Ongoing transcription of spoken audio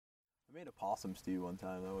I made a possum stew one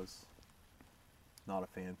time. That was not a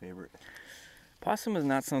fan favorite. Possum is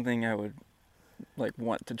not something I would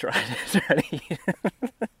want to try to eat.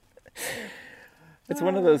 It's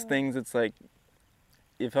one of those things. It's like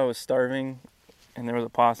if I was starving and there was a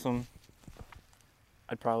possum,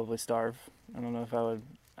 I'd probably starve. I don't know if I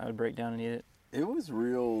would break down and eat it. It was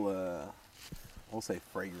real, we'll say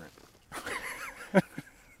fragrant.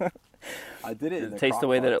 I did it in the Taste the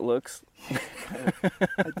way that it looks.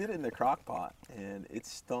 I did it in the crock pot, and it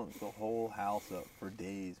stunk the whole house up for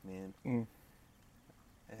days, man. Mm.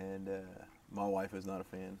 And my wife is not a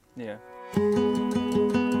fan. Yeah.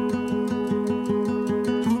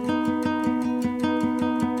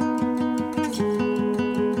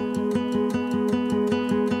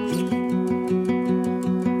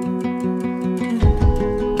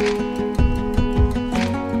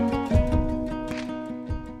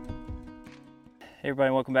 Hey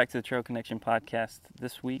everybody, welcome back to the Trail Connection podcast.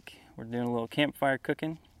 This week we're doing a little campfire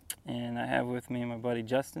cooking, and I have with me my buddy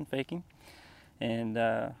Justin Faking, and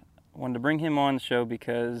wanted to bring him on the show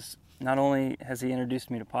because not only has he introduced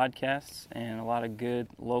me to podcasts and a lot of good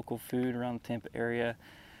local food around the Tampa area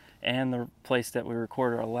and the place that we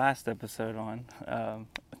recorded our last episode on, I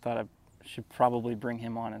thought I should probably bring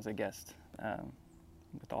him on as a guest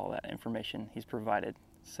with all that information he's provided.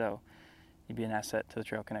 So you'd be an asset to the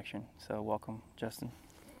Trail Connection. So welcome, Justin.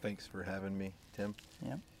 Thanks for having me, Tim.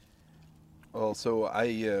 Yeah. Well, so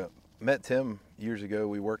I met Tim years ago.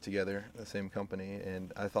 We worked together at the same company,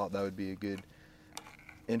 and I thought that would be a good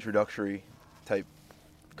introductory type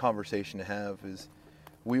conversation to have. Is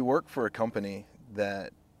we work for a company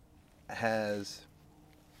that has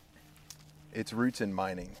its roots in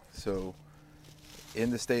mining. So in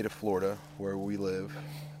the state of Florida, where we live,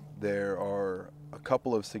 there are a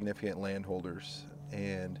couple of significant landholders,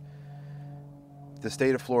 and the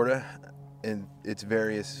state of Florida and its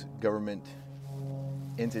various government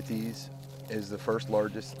entities is the first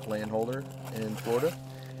largest landholder in Florida.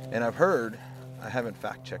 And I've heard, I haven't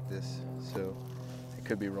fact checked this, so it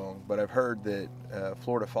could be wrong, but I've heard that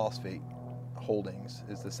Florida Phosphate Holdings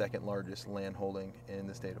is the second largest land holding in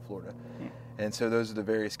the state of Florida. And so those are the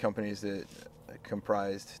various companies that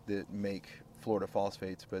comprised that make Florida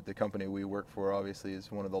Phosphates, but the company we work for obviously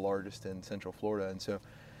is one of the largest in Central Florida. And so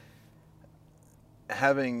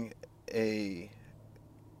having a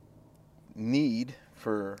need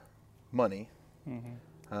for money,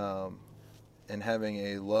 and having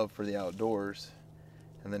a love for the outdoors,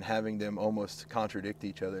 and then having them almost contradict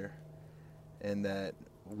each other, and that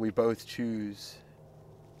we both choose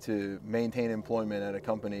to maintain employment at a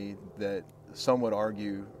company that some would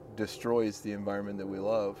argue destroys the environment that we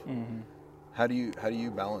love. How do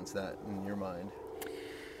you balance that in your mind?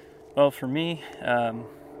 Well, for me,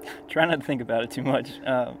 try not to think about it too much.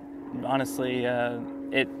 Honestly,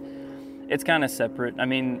 it's kind of separate. I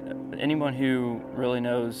mean, anyone who really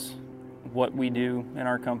knows what we do in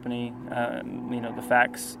our company, the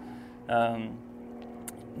facts,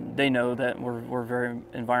 they know that we're very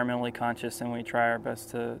environmentally conscious, and we try our best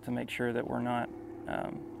to make sure that we're not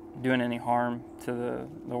doing any harm to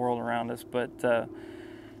the world around us. But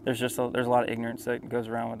there's a lot of ignorance that goes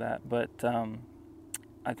around with that. But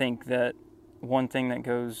I think that one thing that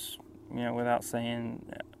goes without saying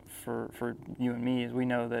for you and me is we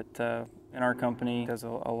know that in our company does a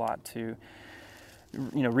lot to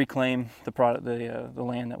reclaim the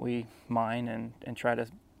land that we mine and try to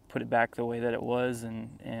put it back the way that it was,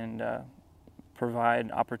 and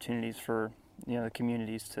provide opportunities for the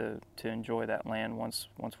communities to enjoy that land once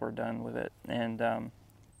we're done with it. And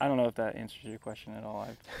I don't know if that answers your question at all.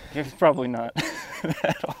 It's probably not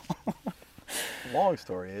at all. Long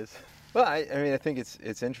story is, well, I mean, I think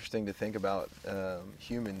it's interesting to think about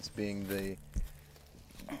humans being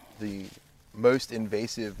the most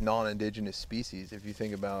invasive non-indigenous species. If you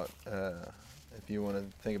think about, if you want to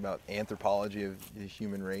think about anthropology of the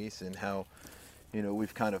human race and how,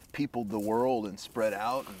 we've kind of peopled the world and spread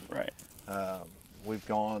out. And, right. We've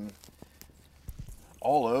gone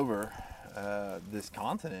all over this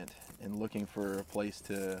continent and looking for a place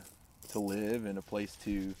to live and a place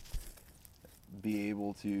to be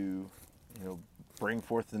able to, bring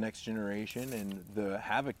forth the next generation. And the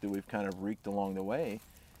havoc that we've kind of wreaked along the way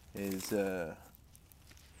is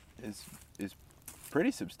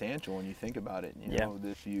pretty substantial when you think about it.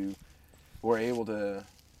 If you were able to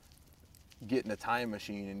get in a time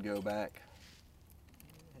machine and go back,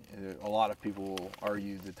 a lot of people will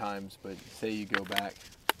argue the times, but say you go back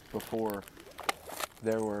before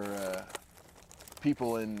there were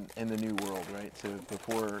people in the New World, right? So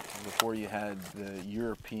before you had the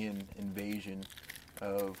European invasion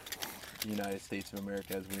of the United States of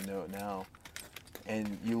America as we know it now,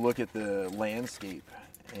 and you look at the landscape,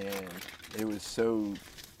 and it was so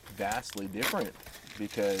vastly different,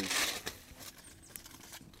 because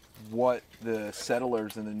what the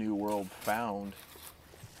settlers in the New World found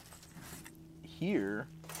here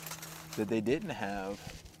that they didn't have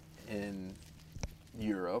in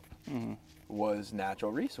Europe was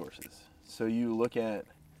natural resources. So you look at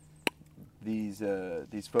these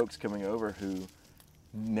folks coming over who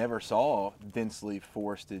never saw densely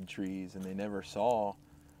forested trees, and they never saw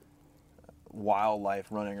wildlife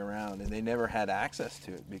running around, and they never had access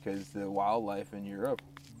to it because the wildlife in Europe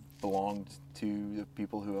belonged to the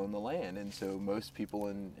people who own the land. And so most people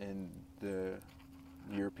in the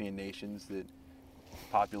European nations that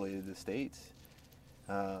populated the States,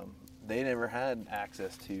 they never had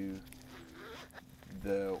access to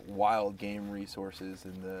the wild game resources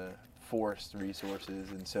and the forest resources.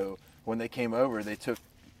 And so when they came over, they took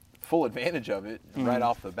full advantage of it right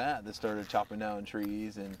off the bat. They started chopping down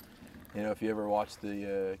trees. And you know, if you ever watched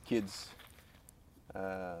the kids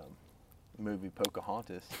movie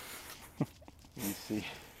Pocahontas,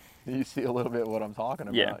 you see a little bit what I'm talking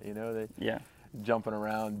about. Yeah. You know, they jumping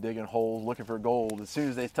around, digging holes, looking for gold. As soon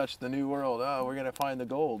as they touch the New World, oh, we're gonna find the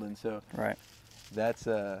gold. And so that's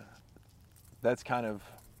kind of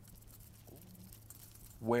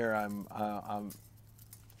where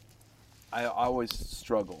I always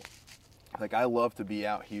struggle. Like, I love to be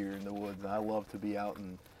out here in the woods. I love to be out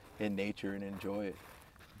in nature and enjoy it.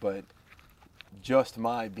 But just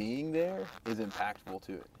my being there is impactful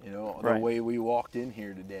to it. You know, the way we walked in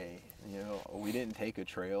here today, you know, we didn't take a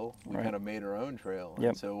trail. We kind of made our own trail.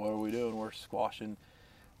 And so what are we doing? We're squashing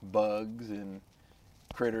bugs and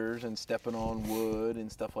critters and stepping on wood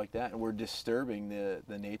and stuff like that, and we're disturbing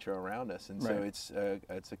the nature around us. And so it's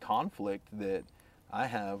a conflict that I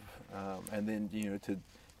have, and then, you know, to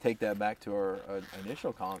take that back to our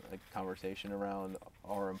initial conversation around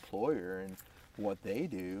our employer and what they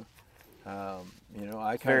do. You know,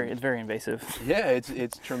 it's very invasive. Yeah,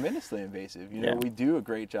 it's tremendously invasive. You know, we do a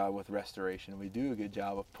great job with restoration. We do a good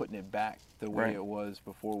job of putting it back the way it was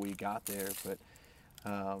before we got there. But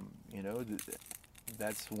you know,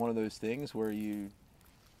 that's one of those things where you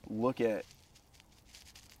look at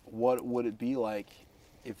what would it be like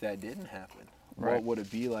if that didn't happen? What would it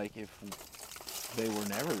be like if they were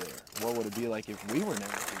never there? What would it be like if we were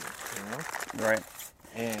never here? You know? Right.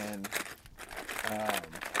 And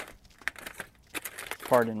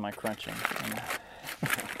pardon my crunching.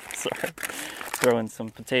 Sorry, throwing some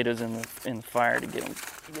potatoes in the fire to get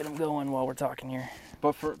them going while we're talking here.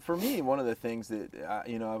 But for me, one of the things that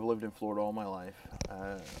you know, I've lived in Florida all my life.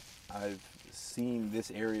 I've seen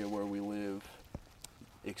this area where we live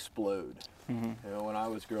explode. You know, when I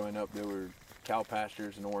was growing up, there were cow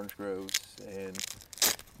pastures and orange groves, and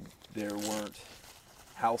there weren't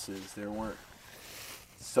houses, there weren't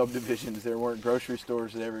subdivisions, there weren't grocery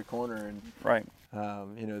stores at every corner. And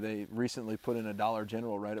you know, they recently put in a Dollar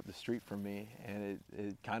General right up the street from me, and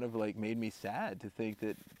it kind of like made me sad to think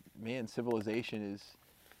that, man, civilization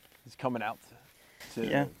is coming out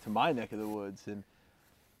to my neck of the woods. And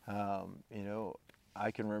you know,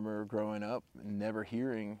 I can remember growing up never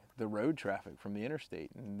hearing the road traffic from the interstate,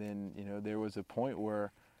 and then, you know, there was a point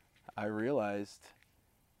where I realized,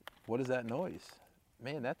 what is that noise?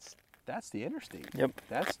 Man, that's the interstate.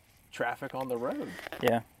 That's traffic on the road.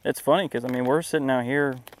 Yeah, it's funny because, I mean, we're sitting out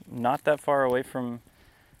here not that far away from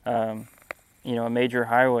you know, a major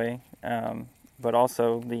highway, but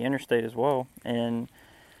also the interstate as well. And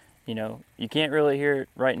you know, you can't really hear it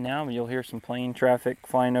right now, but you'll hear some plane traffic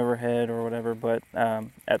flying overhead or whatever. But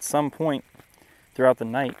at some point throughout the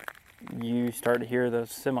night, you start to hear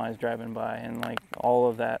those semis driving by, and like all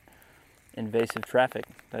of that invasive traffic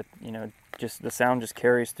that, you know, just the sound just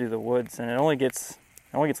carries through the woods, and it only gets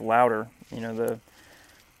louder, you know,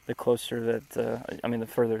 the closer that I mean, the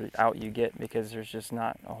further out you get, because there's just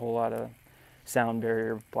not a whole lot of sound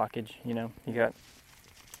barrier blockage. You know,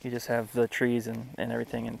 you just have the trees and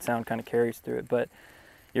everything, and sound kind of carries through it. But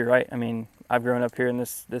you're right. I mean, I've grown up here in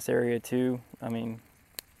this area too. I mean,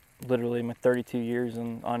 literally my 32 years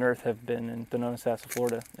on Earth have been in Bonona-Sassa,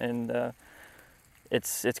 Florida, and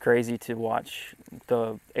it's crazy to watch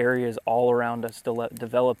the areas all around us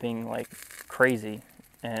developing like crazy,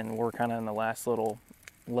 and we're kind of in the last little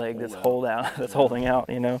leg that's holding out.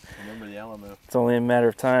 You know, remember the Alamo. It's only a matter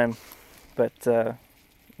of time, but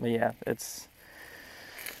yeah, it's.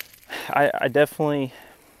 I definitely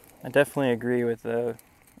agree with the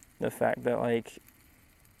fact that, like,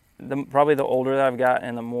 probably the older that I've gotten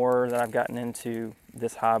and the more that I've gotten into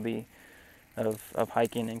this hobby of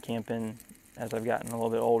hiking and camping, as I've gotten a little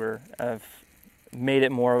bit older, I've made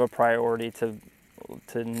it more of a priority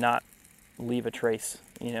to not leave a trace.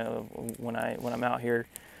 You know, when I'm out here,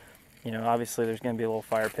 you know, obviously there's going to be a little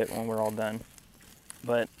fire pit when we're all done,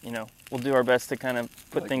 but you know, we'll do our best to kind of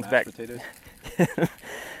put Like things mashed back. potatoes?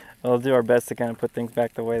 We'll do our best to kind of put things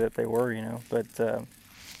back the way that they were, you know, but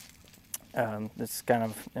it's kind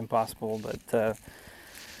of impossible, but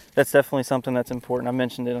that's definitely something that's important. I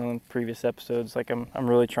mentioned it on previous episodes. Like I'm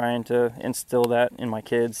really trying to instill that in my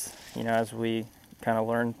kids, you know, as we kind of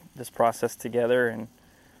learn this process together,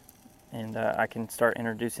 and I can start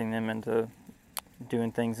introducing them into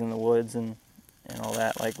doing things in the woods and all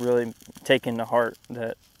that. Like really taking to heart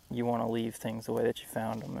that you want to leave things the way that you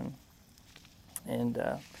found them,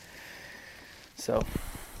 and so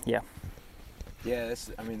yeah. Yeah,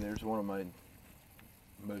 I mean, there's one of my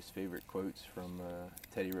most favorite quotes from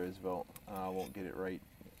Teddy Roosevelt. I won't get it right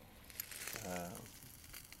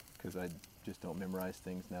because I just don't memorize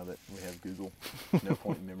things now that we have Google. No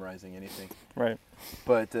point in memorizing anything. Right.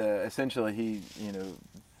 But essentially, he, you know,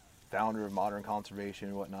 founder of modern conservation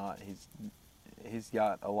and whatnot. He's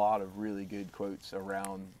got a lot of really good quotes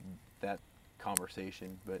around that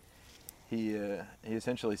conversation. But he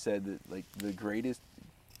essentially said that like the greatest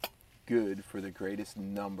good for the greatest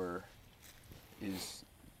number is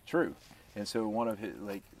true. And so one of his,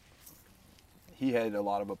 like, he had a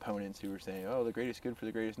lot of opponents who were saying, oh, the greatest good for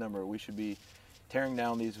the greatest number, we should be tearing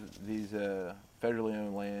down these federally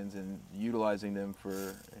owned lands and utilizing them for,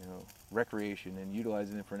 you know, recreation and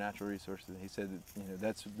utilizing them for natural resources. And he said that, you know,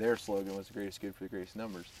 that's their slogan was the greatest good for the greatest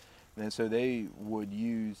numbers. And so they would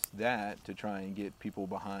use that to try and get people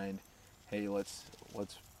behind, hey, let's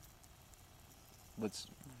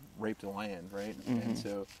rape the land, right? Mm-hmm. And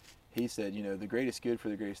so he said, you know, the greatest good for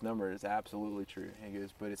the greatest number is absolutely true. And he goes,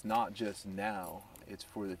 but it's not just now, it's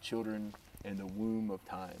for the children in the womb of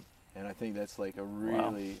time. And I think that's like a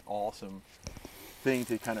really awesome thing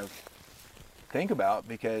to kind of think about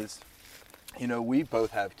because, you know, we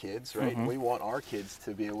both have kids, right? Mm-hmm. We want our kids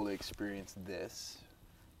to be able to experience this,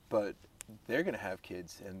 but they're going to have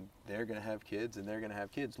kids and they're going to have kids and they're going to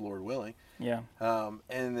have kids, Lord willing. Yeah.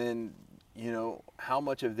 And then, you know, how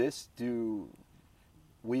much of this do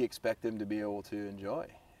we expect them to be able to enjoy?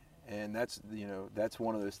 And that's, you know, that's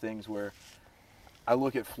one of those things where I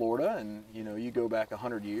look at Florida and, you know, you go back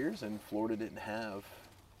 100 years and Florida didn't have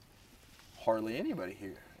hardly anybody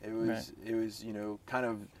here. It was, you know, kind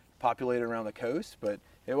of populated around the coast, but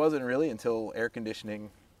it wasn't really until air conditioning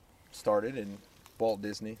started and Walt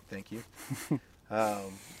Disney, thank you,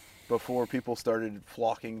 before people started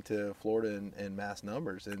flocking to Florida in mass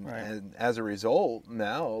numbers. And as a result,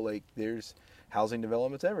 now, like, there's housing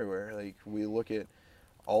developments everywhere. Like, we look at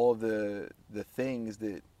all of the things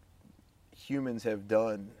that humans have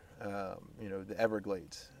done, you know, the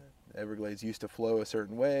Everglades. The Everglades used to flow a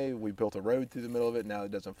certain way. We built a road through the middle of it. Now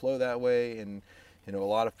it doesn't flow that way. And, you know, a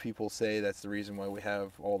lot of people say that's the reason why we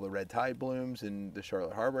have all the red tide blooms in the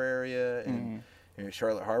Charlotte Harbor area. And, you know,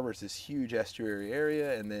 Charlotte Harbor is this huge estuary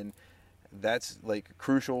area. And then that's like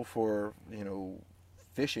crucial for, you know,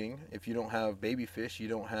 fishing. If you don't have baby fish, you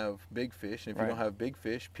don't have big fish. And if you don't have big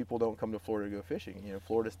fish, people don't come to Florida to go fishing. You know,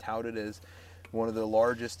 Florida's touted as one of the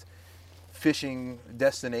largest fishing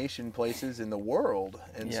destination places in the world.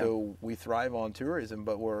 And so we thrive on tourism,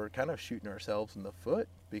 but we're kind of shooting ourselves in the foot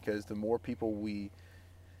because the more people we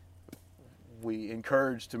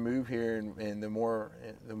encourage to move here and the more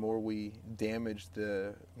we damage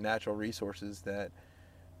the natural resources that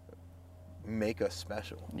make us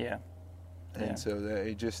special. Yeah. And so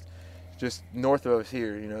it just north of us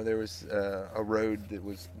here, you know, there was a road that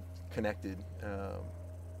was connected,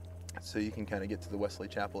 so you can kind of get to the Wesley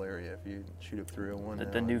Chapel area if you shoot up 301.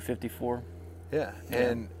 The new 54. Yeah,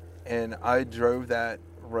 and I drove that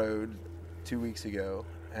road 2 weeks ago,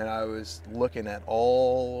 and I was looking at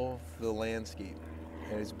all the landscape,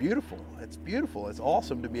 and it's beautiful. It's beautiful. It's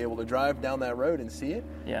awesome to be able to drive down that road and see it.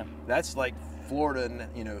 Yeah, that's like Florida,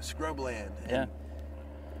 you know, scrubland. Yeah.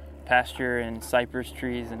 Pasture and cypress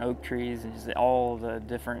trees and oak trees and just all the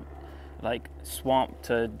different, like, swamp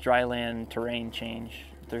to dryland terrain change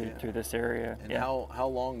through this area. And how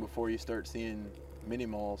long before you start seeing mini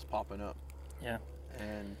malls popping up? Yeah.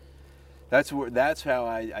 And that's how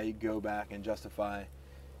I go back and justify,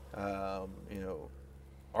 you know,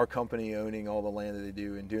 our company owning all the land that they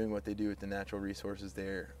do and doing what they do with the natural resources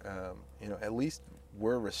there. You know, at least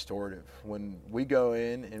we're restorative. When we go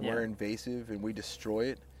in and we're invasive and we destroy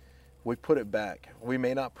it, we put it back. We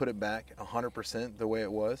may not put it back 100% the way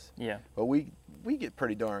it was. Yeah. But we get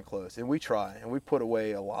pretty darn close, and we try, and we put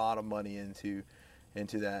away a lot of money into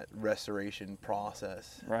that restoration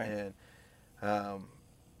process. Right. And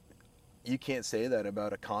you can't say that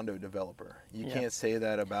about a condo developer. You can't say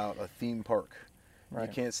that about a theme park. Right.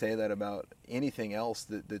 You can't say that about anything else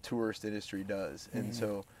that the tourist industry does. And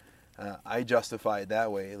so I justify it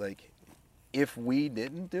that way. Like, if we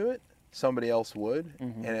didn't do it, somebody else would,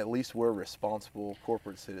 and at least we're responsible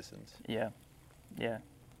corporate citizens. Yeah. Yeah.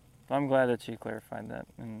 I'm glad that you clarified that,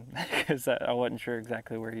 and because I wasn't sure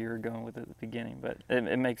exactly where you were going with it at the beginning, but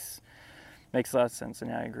it makes a lot of sense, and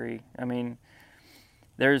I agree. I mean,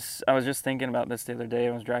 I was just thinking about this the other day.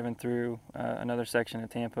 I was driving through another section of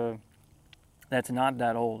Tampa that's not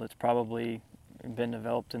that old. It's probably been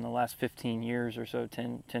developed in the last 15 years or so,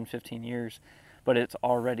 10, 15 years, but it's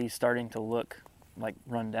already starting to look like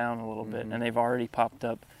run down a little bit, and they've already popped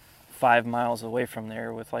up 5 miles away from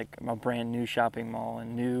there with like a brand new shopping mall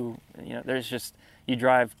and new, there's just, you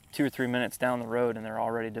drive 2 or 3 minutes down the road and they're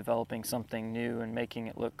already developing something new and making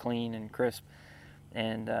it look clean and crisp.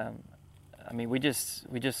 And I mean, we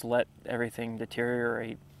just let everything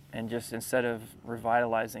deteriorate, and just instead of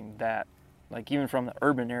revitalizing that, like even from the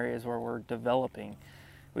urban areas where we're developing,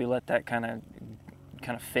 we let that kind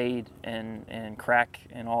of fade and crack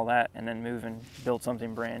and all that, and then move and build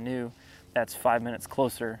something brand new that's 5 minutes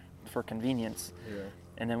closer for convenience. Yeah.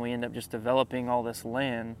 And then we end up just developing all this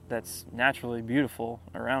land that's naturally beautiful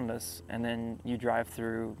around us, and then you drive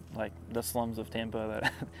through like the slums of Tampa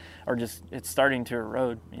that are just, it's starting to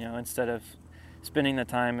erode, instead of spending the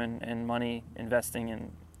time and money investing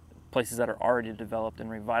in places that are already developed and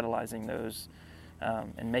revitalizing those,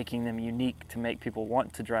 and making them unique to make people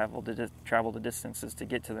want to travel the distances to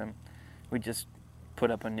get to them. We just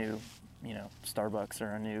put up a new Starbucks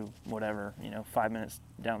or a new whatever, 5 minutes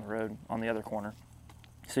down the road on the other corner,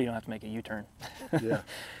 so you don't have to make a U-turn. Yeah.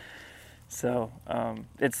 So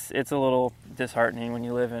it's a little disheartening when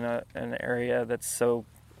you live in an area that's so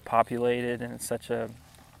populated and it's such a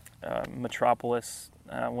metropolis.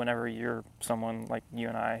 Whenever you're someone like you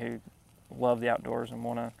and I who love the outdoors and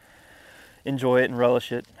want to enjoy it and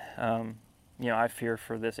relish it, I fear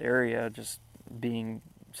for this area just being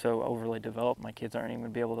so overly developed. My kids aren't even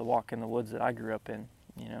going to be able to walk in the woods that I grew up in,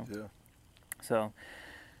 Yeah. So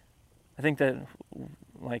I think that,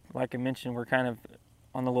 like I mentioned, we're kind of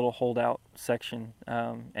on the little holdout section,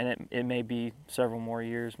 and it may be several more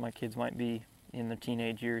years. My kids might be in their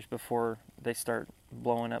teenage years before they start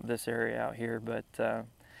blowing up this area out here, but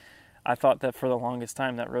I thought that for the longest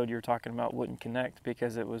time that road you were talking about wouldn't connect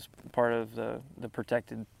because it was part of the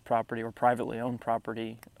protected property or privately owned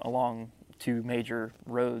property along 2 major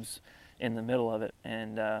roads in the middle of it,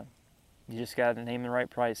 and you just got to name the right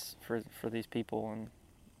price for these people, and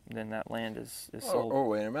then that land is sold. Or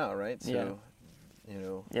weigh them out, right? Yeah.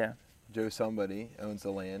 So, Yeah. Joe somebody owns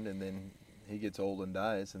the land, and then he gets old and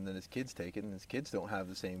dies, and then his kids take it, and his kids don't have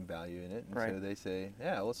the same value in it, and Right. so they say,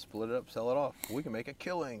 yeah, let's split it up, sell it off. We can make a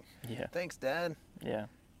killing. Yeah. Thanks, Dad. Yeah.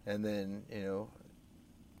 And then,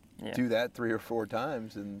 Yeah. do that 3 or 4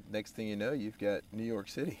 times, and next thing you know, you've got New York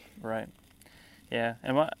City. Right. Yeah.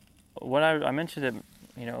 And what I mentioned it,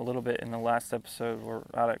 a little bit in the last episode, we're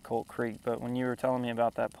out at Colt Creek, but when you were telling me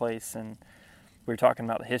about that place and we were talking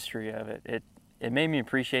about the history of it, it made me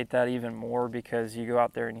appreciate that even more, because you go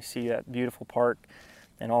out there and you see that beautiful park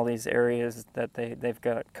and all these areas that they've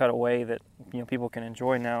got cut away that people can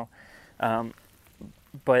enjoy now.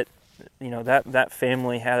 But that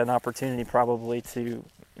family had an opportunity probably to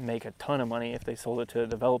make a ton of money if they sold it to a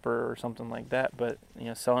developer or something like that. But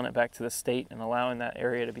selling it back to the state and allowing that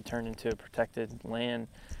area to be turned into a protected land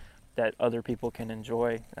that other people can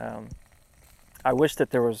enjoy. I wish that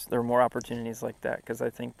there were more opportunities like that, because I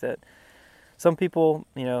think that some people,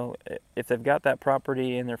 if they've got that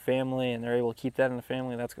property in their family and they're able to keep that in the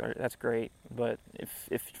family, that's great. But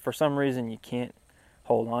if for some reason you can't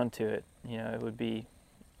hold on to it,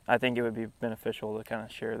 I think it would be beneficial to kind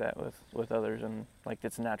of share that with others in like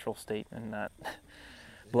its natural state and not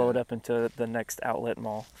blow it up into the next outlet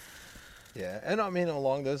mall. Yeah, and I mean,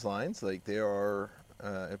 along those lines, like there are,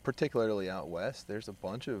 particularly out west, there's a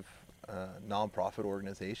bunch of nonprofit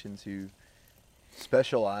organizations who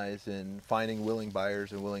specialize in finding willing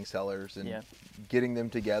buyers and willing sellers and getting them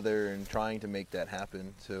together and trying to make that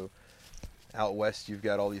happen. So out west, you've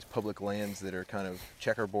got all these public lands that are kind of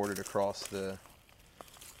checkerboarded across the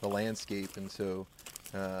landscape, and so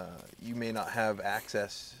you may not have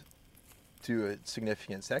access to a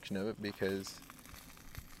significant section of it because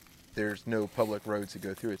there's no public roads to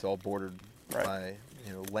go through. It's all bordered by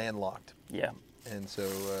landlocked. Yeah. And so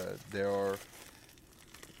there are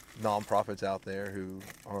nonprofits out there who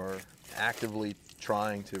are actively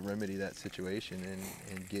trying to remedy that situation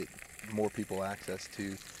and get more people access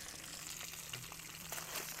to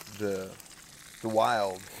the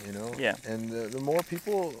wild, Yeah. And the more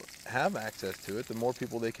people have access to it, the more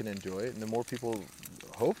people they can enjoy it, and the more people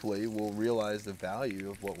hopefully will realize the value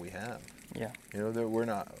of what we have. Yeah. You know, that we're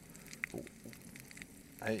not.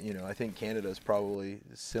 I think Canada is probably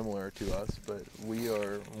similar to us, but we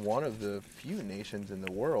are one of the few nations in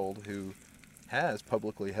the world who has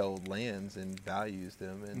publicly held lands and values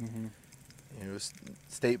them, and you know,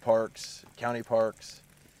 state parks, county parks,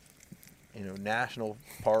 you know, national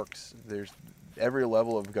parks. There's every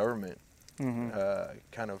level of government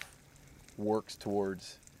kind of works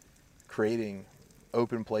towards creating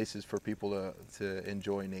open places for people to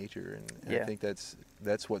enjoy nature, and I think that's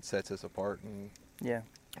what sets us apart. And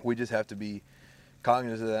we just have to be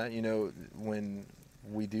cognizant of that. You know, when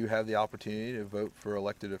we do have the opportunity to vote for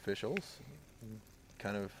elected officials,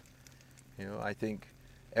 kind of, you know, I think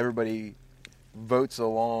everybody votes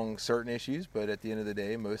along certain issues, but at the end of the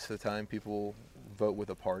day, most of the time people vote with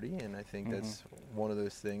a party, and I think that's one of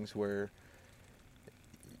those things where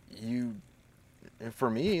for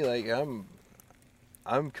me, like,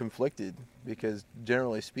 I'm conflicted, because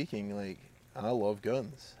generally speaking, like, I love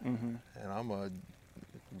guns, and I'm a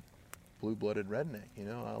blue-blooded redneck, you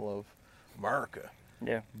know, I love America.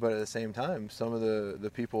 Yeah. But at the same time, some of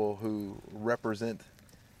the people who represent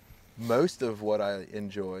most of what I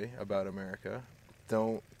enjoy about America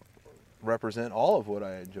don't represent all of what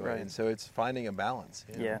I enjoy. Right. And so it's finding a balance.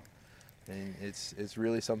 You know? Yeah. And it's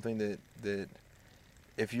really something that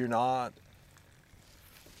if you're not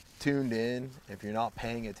tuned in, if you're not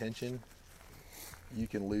paying attention, you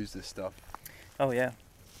can lose this stuff. Oh yeah.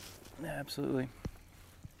 Yeah, absolutely.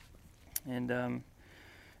 And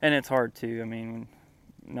it's hard too. I mean,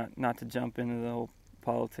 not to jump into the whole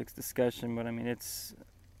politics discussion, but I mean,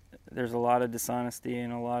 there's a lot of dishonesty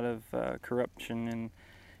and a lot of corruption,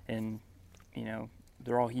 and you know,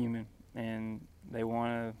 they're all human, and they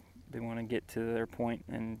want to get to their point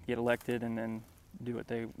and get elected and then do what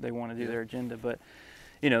they want to do, their agenda. But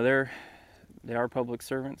you know, they are public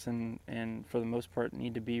servants, and for the most part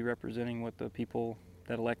need to be representing what the people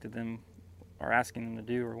that elected them are asking them to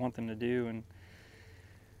do or want them to do. And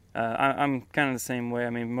I'm kind of the same way.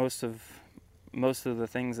 I mean, most of the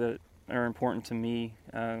things that are important to me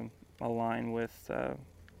align with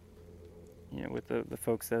you know, with the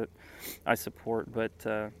folks that I support. But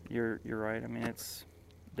you're right. I mean,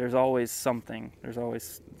 there's always something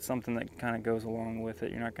that kind of goes along with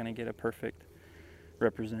it. You're not going to get a perfect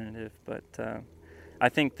representative, but I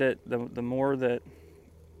think that the more that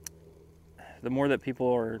people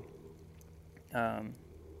are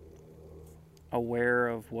aware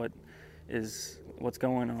of what's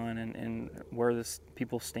going on and where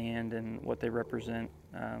people stand and what they represent,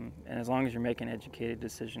 and as long as you're making educated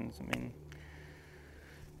decisions, I mean,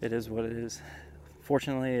 it is what it is.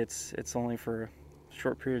 Fortunately, it's only for a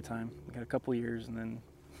short period of time. We got a couple years, and then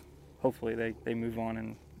hopefully they move on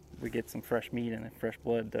and we get some fresh meat and fresh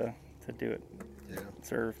blood to do it,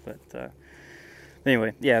 serve. But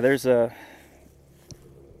anyway, yeah, there's a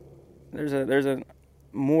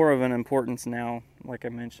more of an importance now, like I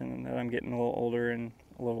mentioned, that I'm getting a little older and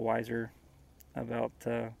a little wiser about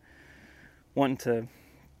wanting to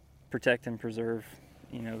protect and preserve,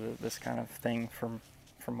 you know, this kind of thing from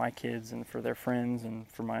my kids and for their friends and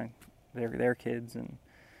for their kids. And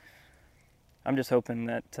I'm just hoping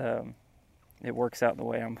that it works out the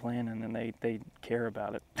way I'm planning and they care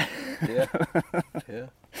about it. Yeah.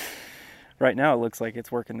 Right now it looks like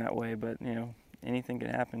it's working that way, but you know, anything can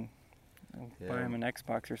happen. I'll buy them an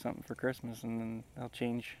Xbox or something for Christmas, and then they'll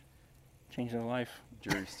change their life.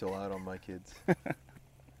 Jury's still out on my kids.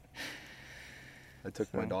 I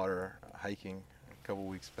took my daughter hiking a couple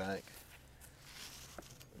weeks back.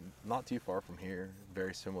 Not too far from here,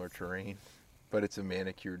 very similar terrain, but it's a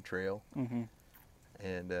manicured trail.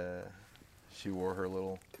 And she wore her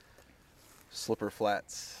little slipper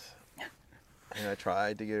flats, and I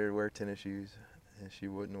tried to get her to wear tennis shoes, and she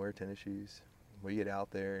wouldn't wear tennis shoes. We get out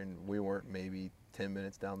there, and we weren't maybe 10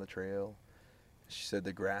 minutes down the trail. She said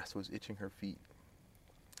the grass was itching her feet.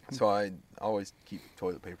 So I always keep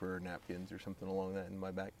toilet paper or napkins or something along that in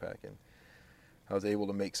my backpack, and I was able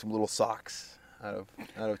to make some little socks out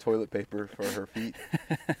of toilet paper for her feet.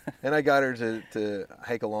 And I got her to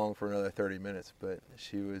hike along for another 30 minutes, but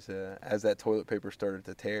she was, as that toilet paper started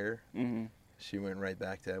to tear, she went right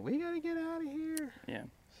back to, we got to get out of here. Yeah.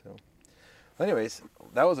 So anyways,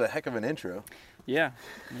 that was a heck of an intro. Yeah.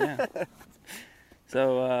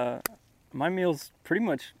 So my meal's pretty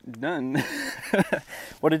much done.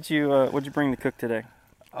 What did you bring to cook today?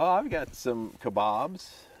 Oh, I've got some kebabs,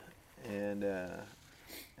 and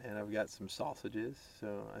I've got some sausages.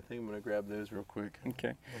 So I think I'm gonna grab those real quick. Okay.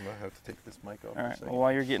 I'm gonna have to take this mic off. All right. Well,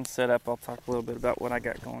 while you're getting set up, I'll talk a little bit about what I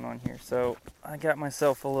got going on here. So I got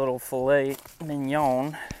myself a little filet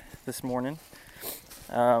mignon this morning.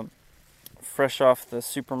 fresh off the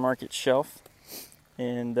supermarket shelf,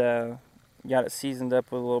 and got it seasoned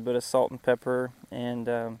up with a little bit of salt and pepper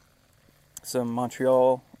and some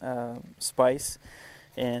Montreal spice.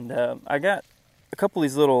 And I got a couple of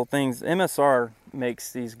these little things. MSR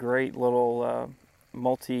makes these great little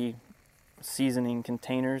multi-seasoning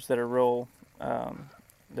containers that are real,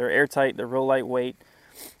 they're airtight, they're real lightweight,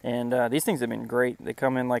 and these things have been great. They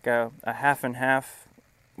come in like a half and half,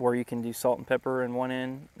 where you can do salt and pepper in one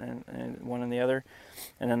end and one in the other,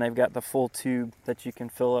 and then they've got the full tube that you can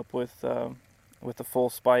fill up with the full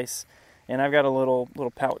spice. And I've got a little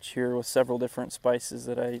pouch here with several different spices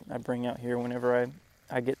that I bring out here whenever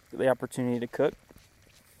I get the opportunity to cook.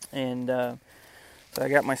 And so I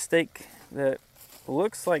got my steak that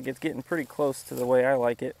looks like it's getting pretty close to the way I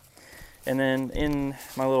like it. And then in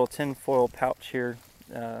my little tin foil pouch here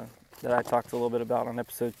that I talked a little bit about on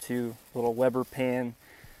episode 2, little Weber pan.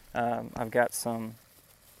 I've got some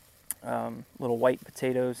little white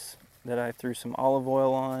potatoes that I threw some olive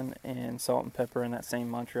oil on and salt and pepper and that same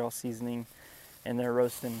Montreal seasoning, and they're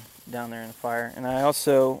roasting down there in the fire. And I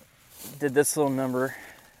also did this little number.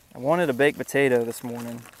 I wanted a baked potato this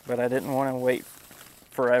morning, but I didn't want to wait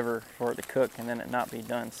forever for it to cook and then it not be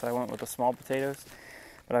done, so I went with the small potatoes.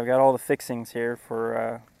 But I've got all the fixings here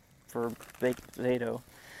for baked potato,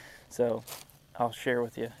 so I'll share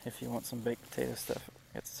with you if you want some baked potato stuff.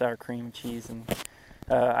 Got sour cream and cheese, and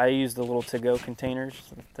I use the little to-go containers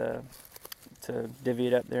to divvy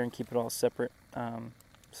it up there and keep it all separate.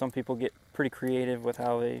 Some people get pretty creative with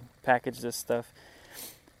how they package this stuff.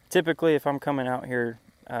 Typically, if I'm coming out here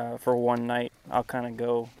for one night, I'll kind of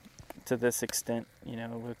go to this extent,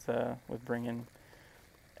 with bringing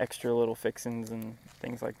extra little fixings and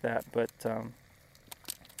things like that. But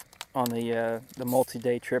on the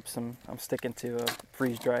multi-day trips, I'm sticking to a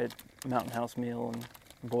freeze-dried Mountain House meal and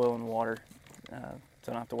boiling water, so I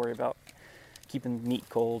don't have to worry about keeping meat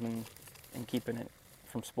cold and keeping it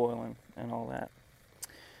from spoiling and all that.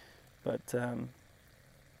 But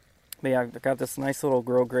yeah, I've got this nice little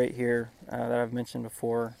grill grate here that I've mentioned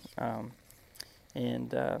before, and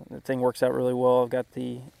the thing works out really well. I've got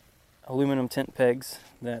the aluminum tent pegs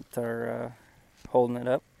that are holding it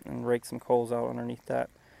up, and rake some coals out underneath that,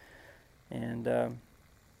 and a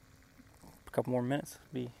couple more minutes,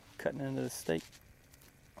 be cutting into the steak.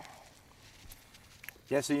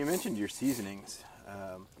 Yeah, so you mentioned your seasonings.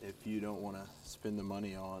 If you don't want to spend the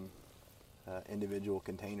money on individual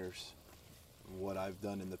containers, what I've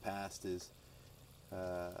done in the past is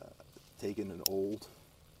taken an old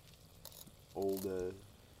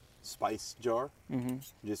spice jar,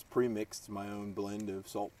 just pre-mixed my own blend of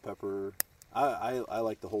salt, pepper. I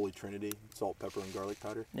like the Holy Trinity, salt, pepper, and garlic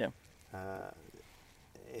powder. Yeah.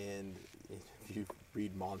 And if you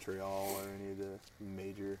read Montreal or any of the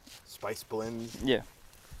major spice blends, Yeah.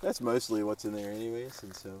 that's mostly what's in there anyways.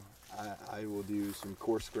 And so I will do some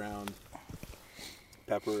coarse ground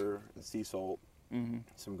pepper, sea salt,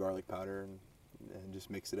 some garlic powder, and just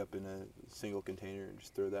mix it up in a single container and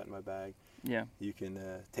just throw that in my bag. Yeah. You can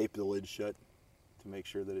tape the lid shut to make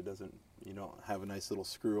sure that it doesn't, you don't have a nice little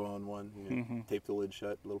screw on one. Tape the lid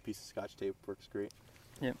shut. A little piece of Scotch tape works great.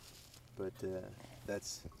 Yep. But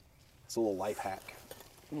that's a little life hack.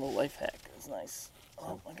 A little life hack. It's nice.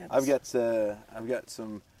 Oh my goodness. I've got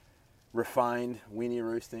some refined weenie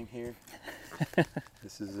roasting here.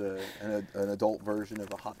 This is an adult version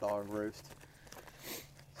of a hot dog roast.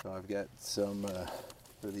 So I've got some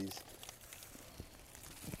for these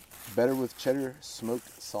better with cheddar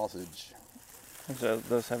smoked sausage. So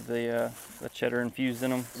those have the cheddar infused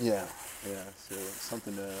in them. Yeah. So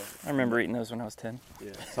something to. I remember eating those when I was 10.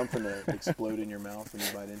 Yeah, something to explode in your mouth when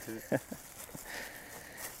you bite into it.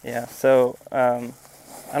 Yeah. So I'm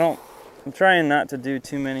trying not to do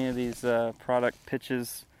too many of these product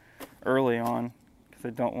pitches early on because I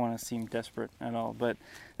don't want to seem desperate at all. But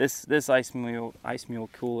this ice mule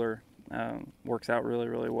cooler works out really,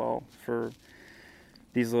 really well for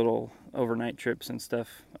these little overnight trips and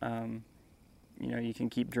stuff. You can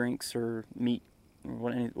keep drinks or meat, or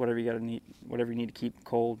whatever you need to keep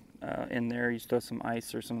cold in there. You just throw some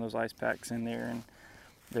ice or some of those ice packs in there, and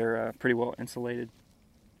they're pretty well insulated.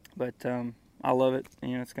 But I love it.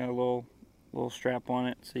 It's got a little strap on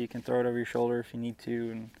it, so you can throw it over your shoulder if you need to,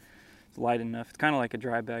 and it's light enough. It's kind of like a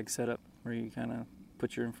dry bag setup where you kind of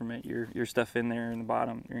put your stuff in there in the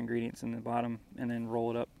bottom, your ingredients in the bottom, and then roll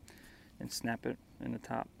it up and snap it in the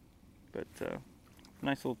top. But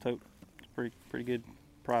nice little tote. It's pretty good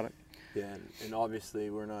product. Yeah, and obviously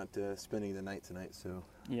we're not spending the night tonight, so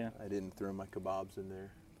yeah, I didn't throw my kebabs in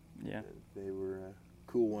there. Yeah, they were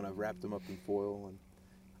cool when I've wrapped them up in foil, and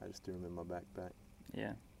I just threw them in my backpack.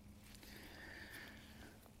 Yeah.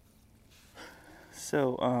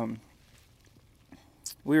 So,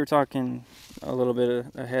 we were talking a little bit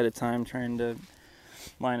ahead of time, trying to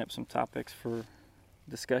line up some topics for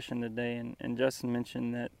discussion today, and Justin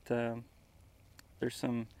mentioned that there's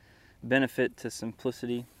some benefit to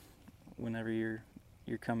simplicity whenever you're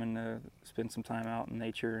coming to spend some time out in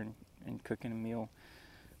nature and cooking a meal.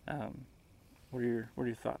 What are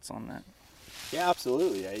your thoughts on that? Yeah,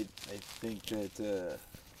 absolutely. I think that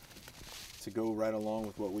to go right along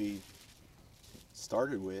with what we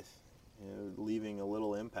started with, leaving a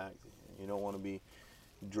little impact. You don't want to be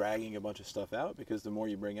dragging a bunch of stuff out, because the more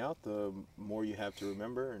you bring out, the more you have to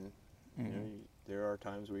remember, and there are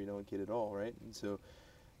times where you don't get it all right. And so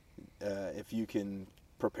if you can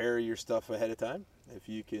prepare your stuff ahead of time, if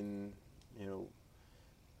you can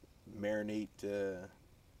marinate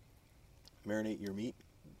your meat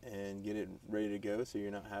and get it ready to go, so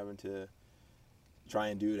you're not having to try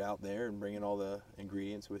and do it out there and bring in all the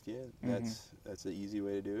ingredients with you. That's the easy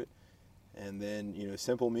way to do it. And then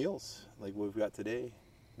simple meals like what we've got today,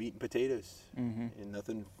 meat and potatoes, and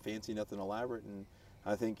nothing fancy, nothing elaborate. And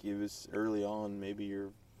I think it was early on, maybe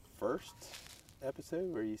your first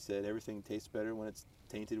episode, where you said everything tastes better when it's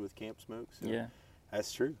tainted with camp smoke. So yeah,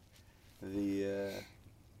 that's true. And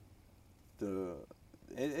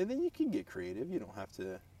then you can get creative. You don't have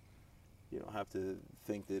to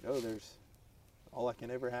think that, oh, there's all I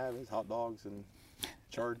can ever have is hot dogs and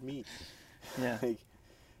charred meat. Yeah. Like,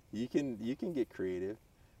 you can get creative.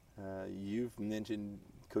 You've mentioned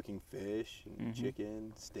cooking fish and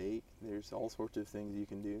chicken, steak. There's all sorts of things you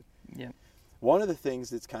can do. Yeah. One of the things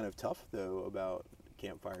that's kind of tough, though, about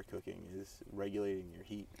campfire cooking is regulating your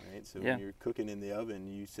heat, right? So when you're cooking in the oven,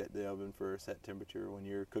 you set the oven for a set temperature. When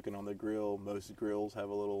you're cooking on the grill, most grills have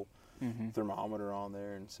a little thermometer on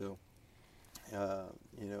there. And so,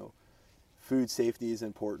 food safety is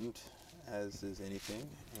important, as is anything.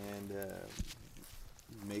 And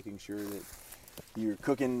making sure that you're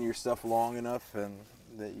cooking your stuff long enough and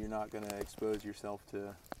that you're not going to expose yourself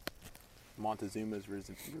to Montezuma's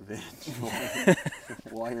revenge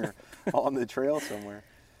while you're on the trail somewhere.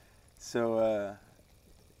 So,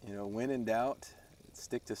 when in doubt,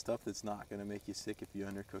 stick to stuff that's not going to make you sick if you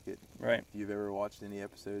undercook it. Right. If you've ever watched any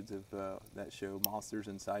episodes of that show, Monsters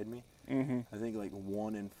Inside Me, I think like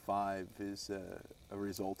 1 in 5 is a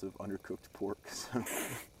result of undercooked pork. So.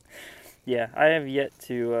 Yeah, I have yet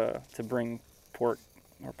to bring pork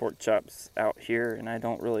or pork chops out here, and I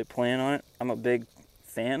don't really plan on it. I'm a big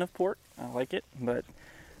fan of pork. I like it, but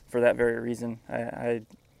for that very reason,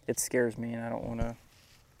 it scares me, and I don't want to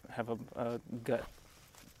have a gut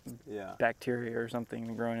bacteria or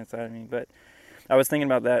something growing inside of me. But I was thinking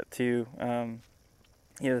about that too.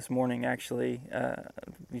 This morning, actually,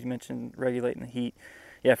 you mentioned regulating the heat.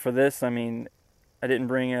 Yeah, for this, I mean, I don't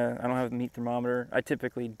have a meat thermometer. I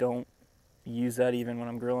typically don't use that even when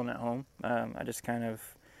I'm grilling at home. I just kind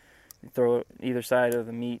of throw it either side of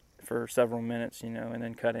the meat for several minutes, and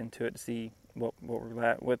then cut into it to see what we're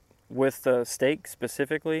at. With the steak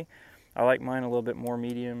specifically, I like mine a little bit more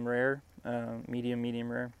medium rare.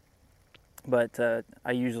 But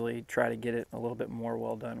I usually try to get it a little bit more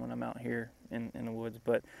well done when I'm out here in the woods.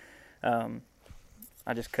 But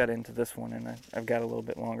I just cut into this one, and I've got a little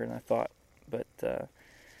bit longer than I thought. But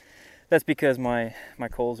that's because my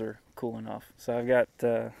coals are cooling off. So I've got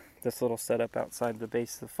this little setup outside the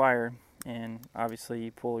base of the fire, and obviously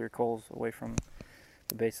you pull your coals away from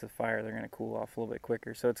the base of the fire, they're going to cool off a little bit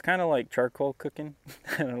quicker. So it's kind of like charcoal cooking.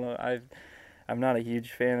 I don't know. I'm not a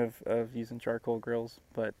huge fan of using charcoal grills,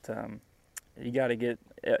 but you got to get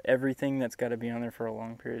everything that's got to be on there for a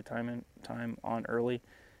long period of time on early,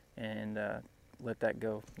 and let that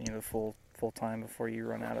go, full time before you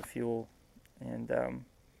run out of fuel. And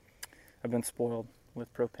I've been spoiled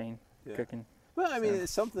with propane cooking. Well, I mean,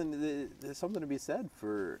 there's something to be said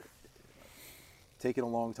for taking a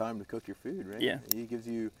long time to cook your food, right? Yeah. It gives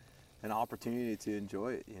you an opportunity to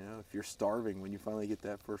enjoy it. If you're starving, when you finally get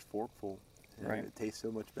that first forkful, right, it tastes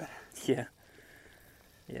so much better.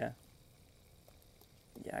 Yeah.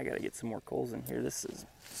 I got to get some more coals in here.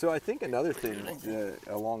 So I think another thing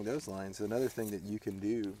along those lines, another thing that you can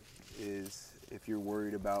do is, if you're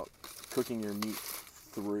worried about cooking your meat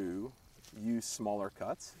through, use smaller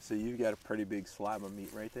cuts. So you've got a pretty big slab of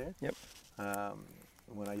meat right there. Yep.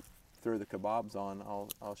 When I throw the kebabs on,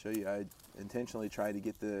 I'll show you. I intentionally tried to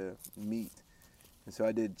get the meat, and so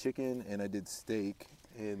I did chicken and I did steak,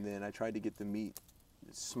 and then I tried to get the meat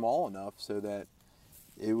small enough so that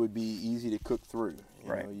it would be easy to cook through.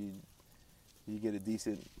 Right. You get a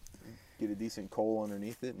decent coal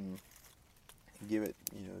underneath it, and give it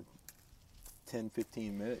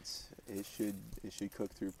 10-15 minutes, it should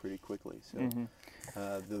cook through pretty quickly. So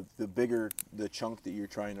the bigger the chunk that you're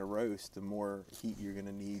trying to roast, the more heat you're going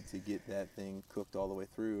to need to get that thing cooked all the way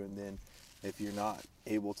through. And then if you're not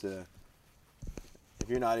able to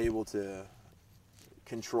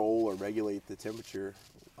control or regulate the temperature,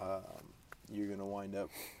 you're going to wind up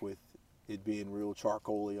with it being real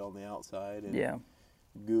charcoaly on the outside and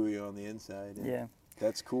gooey on the inside. And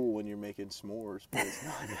that's cool when you're making s'mores, but it's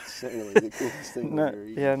not necessarily the coolest thing when you're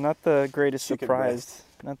eating. Yeah, not the greatest chicken surprise. breast.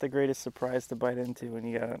 Not the greatest surprise to bite into when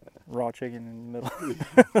you got raw chicken in the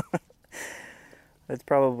middle. It's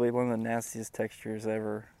probably one of the nastiest textures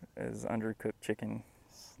ever, is undercooked chicken.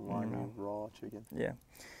 Slimy raw chicken. Yeah.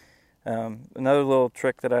 Another little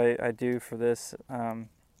trick that I do for this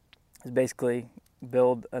is basically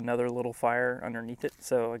build another little fire underneath it.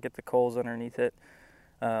 So I get the coals underneath it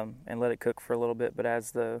and let it cook for a little bit. But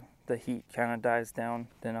as the heat kind of dies down,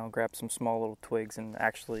 then I'll grab some small little twigs and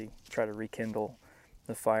actually try to rekindle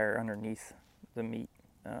the fire underneath the meat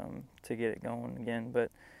to get it going again.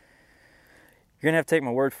 But you're going to have to take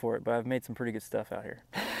my word for it, but I've made some pretty good stuff out here.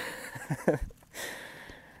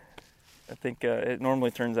 I think it normally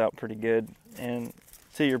turns out pretty good. And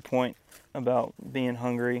to your point about being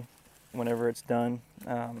hungry whenever it's done,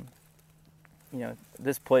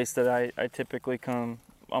 this place that I typically come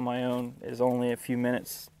on my own is only a few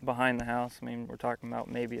minutes behind the house. I mean, we're talking about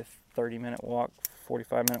maybe a 30-minute walk,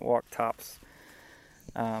 45-minute walk tops.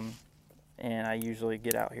 And I usually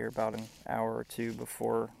get out here about an hour or two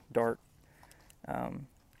before dark.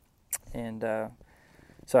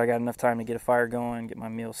 So I got enough time to get a fire going, get my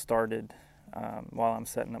meal started while I'm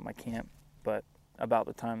setting up my camp. But about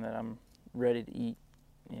the time that I'm ready to eat,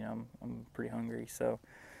 I'm pretty hungry. So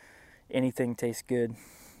anything tastes good.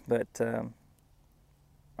 But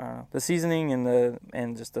the seasoning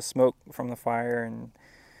and just the smoke from the fire, and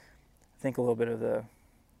I think a little bit of the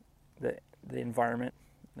environment,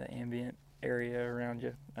 the ambient area around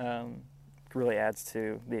you, really adds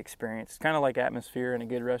to the experience. It's kind of like atmosphere in a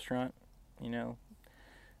good restaurant.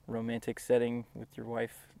 Romantic setting with your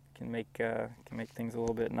wife can make things a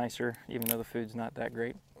little bit nicer, even though the food's not that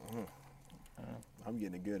great. I'm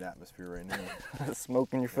getting a good atmosphere right now.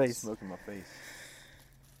 Smoke in your face. Smoke in my face.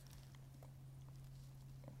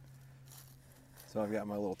 So I've got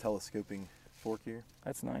my little telescoping fork here.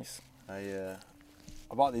 That's nice. I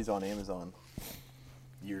bought these on Amazon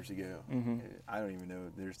years ago. Mm-hmm. I don't even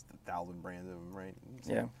know. There's 1,000 brands of them, right?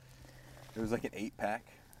 So Yeah. It was like an 8-pack,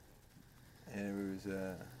 and it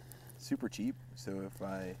was super cheap. So if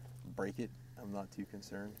I break it, I'm not too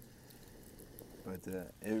concerned. But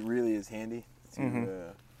it really is handy.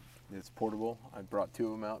 It's portable. I brought 2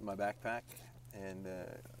 of them out in my backpack, and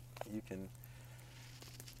you can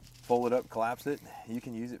fold it up, collapse it. You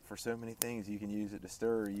can use it for so many things. You can use it to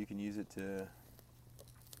stir. You can use it to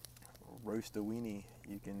roast a weenie.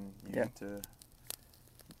 You can use it to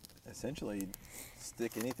essentially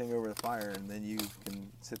stick anything over the fire, and then you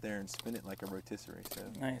can sit there and spin it like a rotisserie. So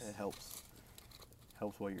nice. It helps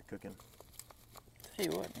while you're cooking. Tell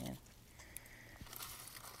you what, man.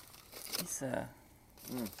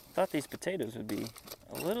 Thought these potatoes would be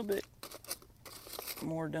a little bit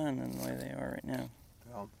more done than the way they are right now.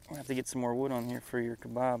 Well, I'll have to get some more wood on here for your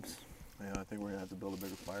kebabs. Yeah, I think we're gonna have to build a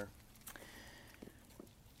bigger fire.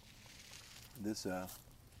 This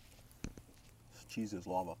cheese is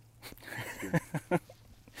lava.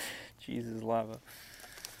 Cheese is lava.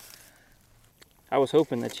 I was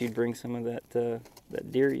hoping that you'd bring some of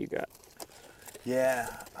that deer you got. Yeah,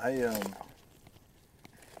 I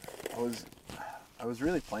was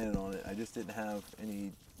really planning on it. I just didn't have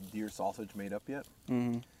any deer sausage made up yet.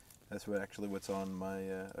 Mm-hmm. That's what's on my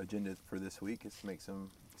agenda for this week is to make some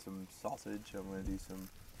sausage. I'm going to do some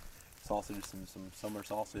sausage, some summer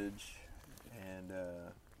sausage, and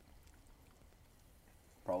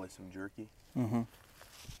probably some jerky. Mm-hmm.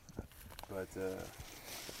 But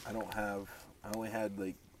I only had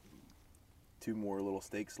like 2 more little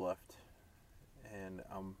steaks left, and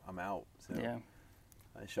I'm out. So yeah.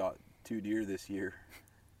 I shot 2 deer this year,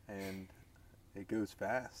 and it goes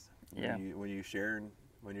fast. Yeah. When you're sharing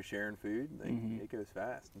food, Mm-hmm. it goes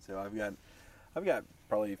fast. And so I've got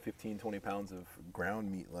probably 15-20 pounds of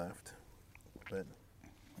ground meat left. But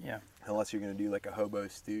yeah, unless you're going to do like a hobo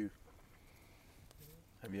stew.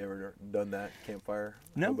 Have you ever done that campfire?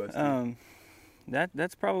 No. Hobo stew?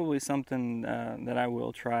 That's probably something that I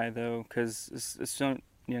will try though, because it's so,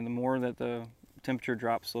 the more that the temperature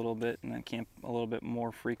drops a little bit and I camp a little bit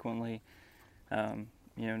more frequently,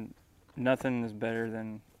 nothing is better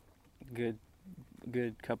than good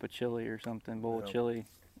cup of chili or something, bowl of chili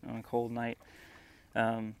on a cold night.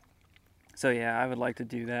 So yeah, I would like to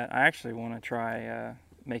do that. I actually want to try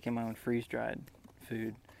making my own freeze-dried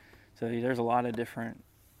food. So there's a lot of different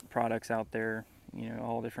products out there,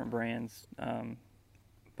 all different brands.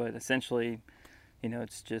 But essentially,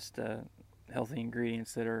 it's just healthy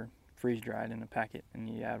ingredients that are freeze-dried in a packet, and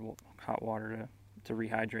you add hot water to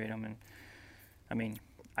rehydrate them. And I mean,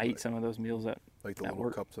 I eat some of those meals at Like the at little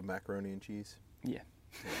work. cups of macaroni and cheese. Yeah.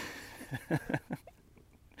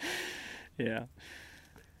 Yeah.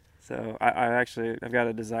 So I've got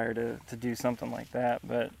a desire to do something like that,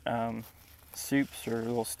 but soups or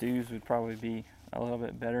little stews would probably be a little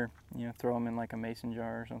bit better. Throw them in like a mason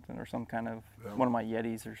jar or something, or some kind of one of my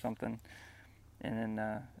Yetis or something, and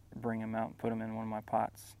then bring them out and put them in one of my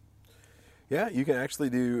pots. Yeah, you can actually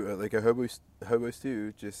do like a hobo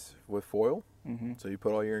stew just with foil. Mm-hmm. So you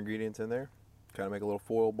put all your ingredients in there, kind of make a little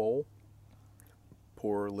foil bowl,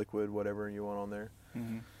 pour liquid, whatever you want on there,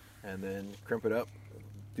 Mm-hmm. and then crimp it up.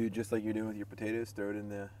 Do just like you're doing with your potatoes. Throw it in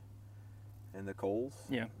the coals.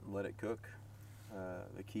 Yeah. Let it cook.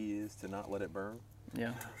 The key is to not let it burn.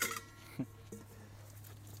 Yeah.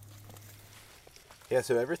 Yeah.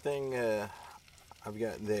 So everything I've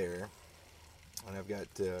got there, and I've got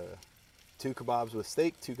 2 kebabs with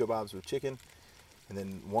steak, 2 kebabs with chicken, and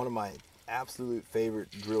then one of my absolute favorite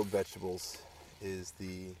grilled vegetables is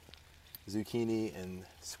the zucchini and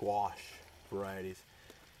squash varieties,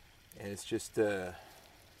 and it's just oh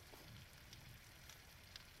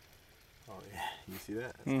yeah, you see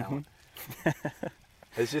that? That's talent.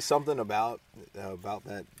 It's just something about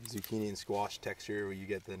that zucchini and squash texture where you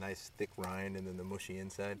get the nice thick rind and then the mushy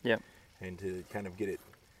inside. Yep. And to kind of get it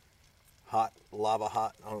hot, lava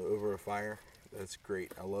hot over a fire, that's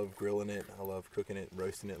great. I love grilling it. I love cooking it,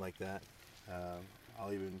 roasting it like that.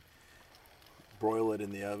 I'll even broil it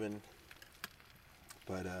in the oven.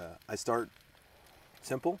 But I start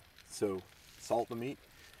simple, so salt the meat,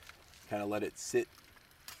 kind of let it sit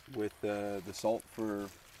with the salt for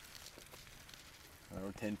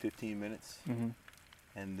 10-15 minutes, Mm-hmm.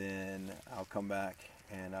 and then I'll come back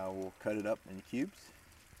and I will cut it up in cubes.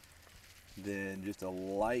 Then just a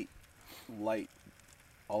light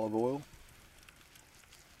olive oil,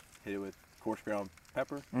 hit it with coarse ground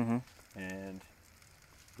pepper Mm-hmm. and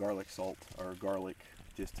garlic salt, or garlic,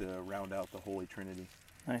 just to round out the Holy Trinity.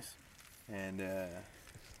 Nice. And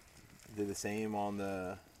did the same on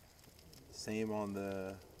the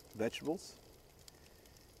vegetables.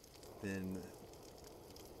 Then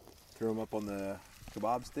throw them up on the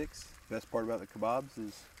kebab sticks. Best part about the kebabs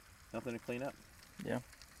is nothing to clean up. Yeah.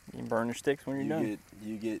 You can burn your sticks when you're done.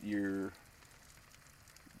 You get your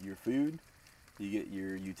food, you get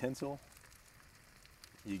your utensil,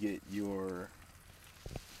 you get your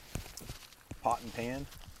pot and pan,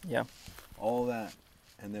 Yeah. all that,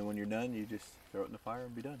 and then when you're done, you just throw it in the fire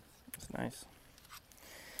and be done. It's nice.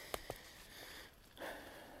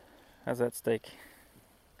 How's that steak?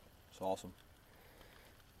 It's awesome.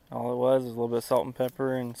 All it was a little bit of salt and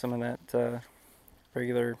pepper and some of that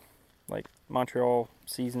regular, like Montreal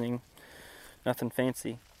seasoning. Nothing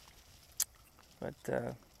fancy, but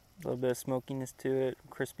a little bit of smokiness to it.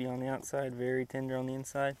 Crispy on the outside, very tender on the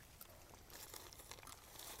inside.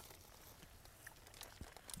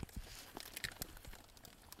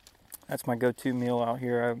 That's my go-to meal out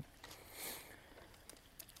here.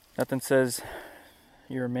 Nothing says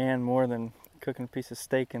you're a man more than cooking a piece of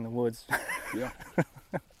steak in the woods. Yeah.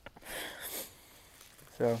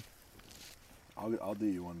 So I'll do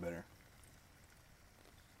you one better.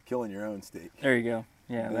 Killing your own steak. there you go.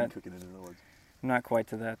 Yeah, and then that cooking it in the woods. I'm not quite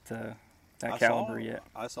to that caliber yet.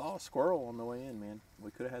 I saw a squirrel on the way in, man.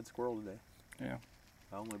 We could have had squirrel today. Yeah,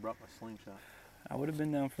 I only brought my slingshot. I would have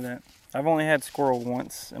been down for that. I've only had squirrel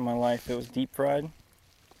once in my life. It was deep fried,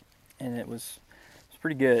 and it was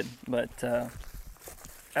pretty good. But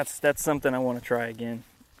that's something I want to try again.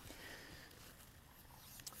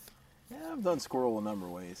 Yeah, I've done squirrel a number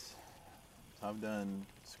of ways. I've done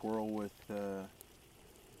squirrel with kind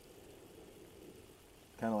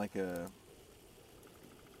of like a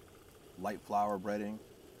light flour breading,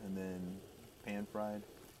 and then pan fried.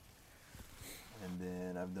 And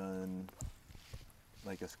then I've done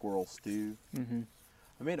like a squirrel stew. Mm-hmm.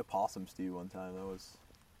 I made a possum stew one time. That was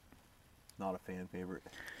not a fan favorite.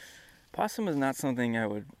 Possum is not something I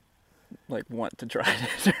would like want to try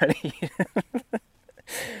to eat.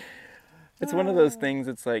 It's one of those things.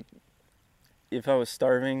 It's like if I was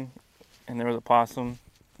starving and there was a possum,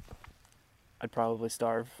 I'd probably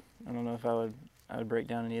starve. I don't know if I would break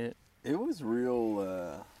down and eat it. It was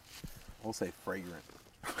real, we'll say fragrant.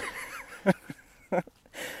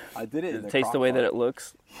 I did it in the Taste crock the way pot. that it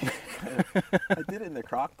looks. I did it in the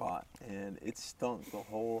crock pot, and it stunk the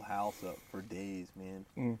whole house up for days, man.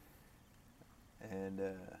 Mm. and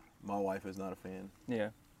my wife is not a fan. Yeah,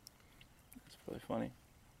 it's really funny.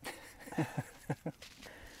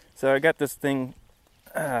 So I got this thing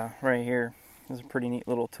right here. This is a pretty neat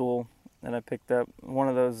little tool that I picked up. One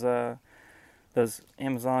of those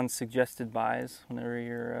Amazon suggested buys whenever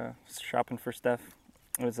you're shopping for stuff.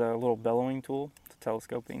 It was a little bellowing tool. It's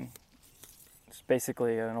telescoping. It's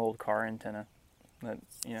basically an old car antenna that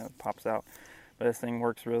pops out. But this thing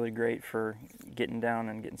works really great for getting down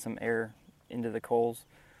and getting some air into the coals.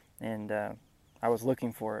 And I was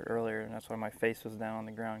looking for it earlier, and that's why my face was down on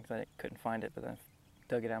the ground because I couldn't find it. But then I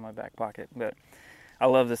dug it out of my back pocket. But I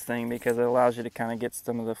love this thing because it allows you to kind of get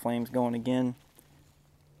some of the flames going again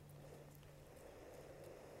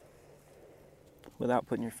without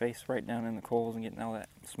putting your face right down in the coals and getting all that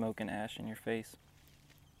smoke and ash in your face.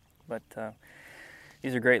 But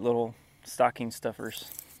these are great little stocking stuffers.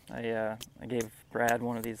 I gave Brad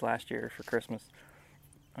one of these last year for Christmas.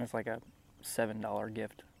 It's like a $7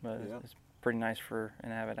 gift, but it's pretty nice for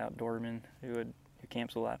an avid outdoorman who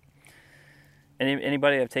camps a lot.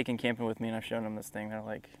 Anybody I've taken camping with me and I've shown them this thing, they're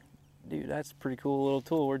like, dude, that's a pretty cool little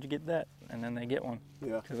tool. Where'd you get that? And then they get one.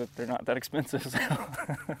 Yeah. Because they're not that expensive. So.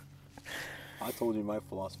 I told you my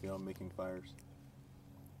philosophy on making fires.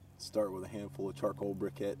 Start with a handful of charcoal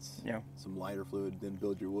briquettes, Yeah. some lighter fluid, then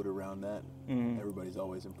build your wood around that. Mm. Everybody's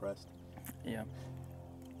always impressed. Yeah.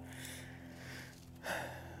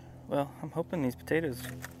 Well, I'm hoping these potatoes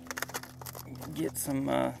get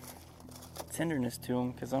some tenderness to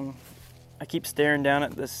them because I keep staring down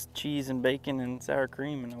at this cheese and bacon and sour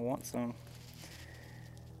cream and I want some.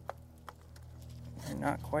 They're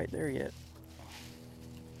not quite there yet.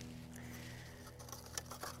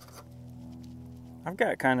 I've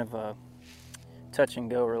got kind of a touch and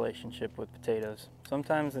go relationship with potatoes.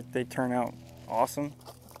 Sometimes they turn out awesome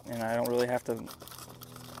and I don't really have to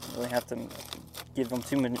give them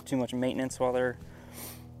too much maintenance while they're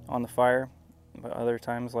on the fire. But other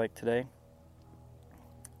times, like today,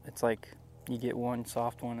 it's like you get one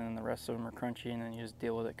soft one and the rest of them are crunchy and then you just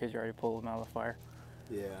deal with it because you already pulled them out of the fire.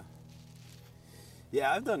 Yeah.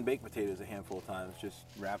 Yeah, I've done baked potatoes a handful of times. Just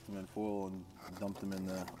wrapped them in foil and dumped them in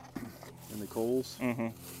the coals. Mm-hmm.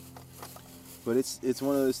 But it's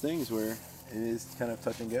one of those things where it is kind of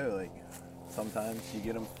touch and go. Like sometimes you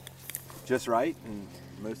get them just right, and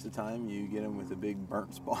most of the time you get them with a big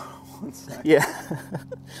burnt spot on one side. Yeah.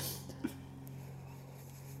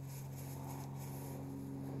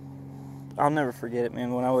 I'll never forget it,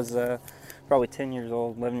 man. When I was probably 10 years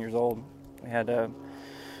old, 11 years old, we had a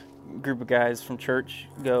group of guys from church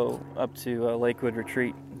go up to Lakewood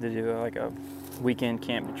Retreat to do like a weekend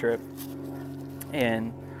camp trip.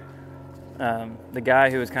 And the guy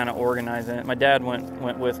who was kind of organizing it, my dad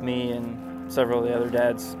went with me, and several of the other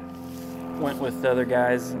dads went with the other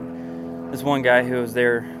guys. And this one guy who was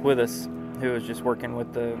there with us, who was just working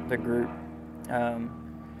with the group,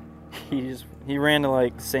 he ran to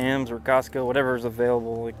like Sam's or Costco, whatever was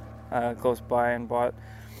available close by, and bought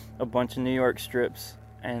a bunch of New York strips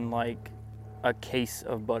and like a case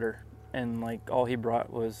of butter. And like all he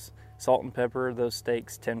brought was salt and pepper, those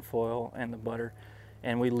steaks, tinfoil, and the butter.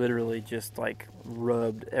 And we literally just like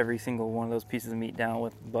rubbed every single one of those pieces of meat down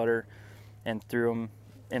with butter and threw them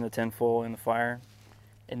in the tinfoil in the fire.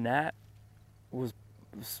 And that was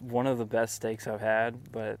one of the best steaks I've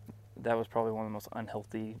had, but that was probably one of the most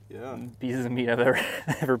unhealthy pieces of meat I've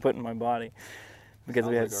ever put in my body. Because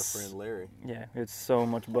we had like our friend Larry. Yeah, it's so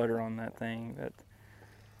much butter on that thing that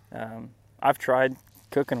I've tried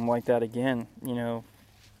cooking them like that again,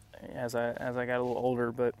 as I got a little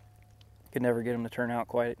older, but could never get them to turn out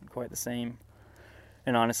quite the same.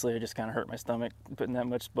 And honestly, it just kind of hurt my stomach putting that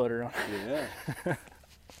much butter on. Yeah.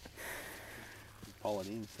 Paula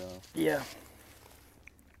Deen style. Yeah.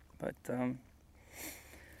 But I'm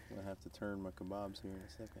gonna have to turn my kebabs here in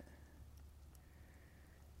a second.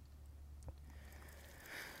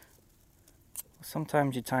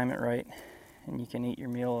 Sometimes you time it right and you can eat your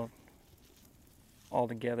meal all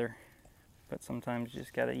together, but sometimes you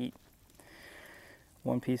just gotta eat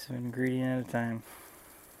one piece of ingredient at a time.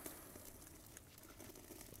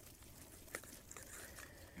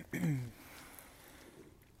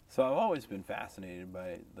 So I've always been fascinated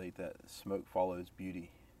by like that smoke follows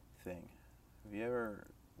beauty thing. Have you ever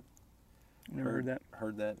Never heard that?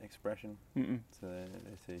 Heard that expression? Mm-mm. So they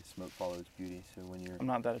say smoke follows beauty. So when you're I'm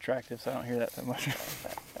not that attractive, so I don't hear that much.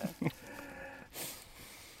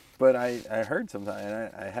 But I heard sometime,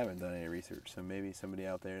 and I haven't done any research, so maybe somebody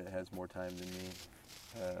out there that has more time than me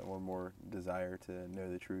or more desire to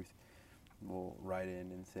know the truth will write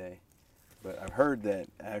in and say. But I've heard that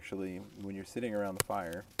actually when you're sitting around the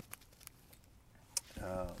fire,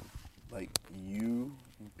 like you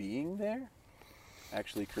being there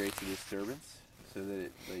actually creates a disturbance, so that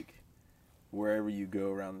it, like, wherever you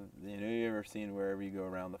go around, you ever seen wherever you go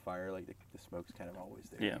around the fire, like the smoke's kind of always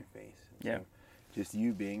there in your face. And Yeah. So just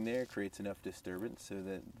you being there creates enough disturbance so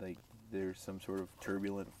that like there's some sort of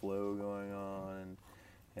turbulent flow going on, and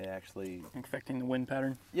it actually, Affecting the wind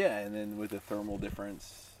pattern. yeah, and then with the thermal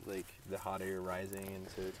difference, like the hot air rising, and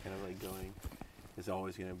so it's kind of like going, it's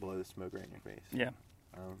always going to blow the smoke right in your face. Yeah.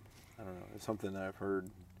 I don't know. It's something that I've heard,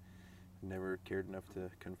 never cared enough to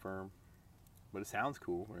confirm, but it sounds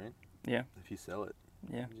cool, right? Yeah. If you sell it,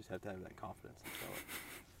 Yeah. you just have to have that confidence to sell it.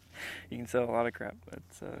 You can sell a lot of crap, but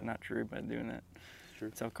it's not true by doing that. It's true.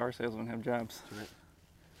 That's how car salesmen have jobs. That's right.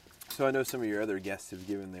 So I know some of your other guests have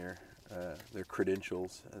given their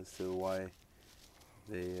credentials as to why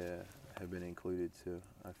they have been included. So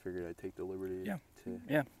I figured I'd take the liberty Yeah. to.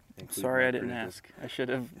 Yeah. include Sorry my I didn't credentials. ask. I should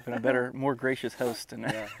have been a better, more gracious host and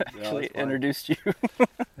Yeah, no, actually that's fine. introduced you.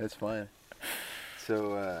 That's fine.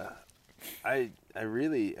 So I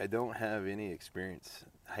don't have any experience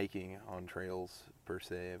hiking on trails per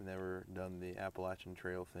se. I've never done the Appalachian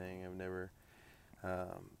Trail thing. I've never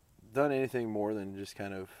done anything more than just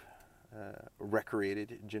kind of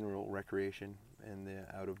general recreation in the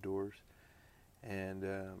out of doors. And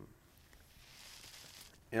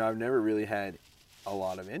I've never really had a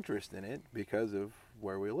lot of interest in it because of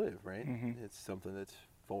where we live, right? Mhm. It's something that's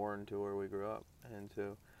foreign to where we grew up. And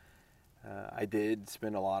so I did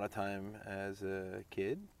spend a lot of time as a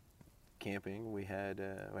kid camping. We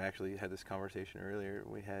actually had this conversation earlier.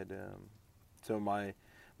 We had, so my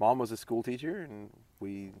mom was a school teacher, and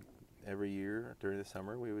we, every year during the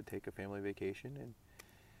summer, we would take a family vacation, and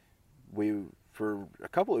we, for a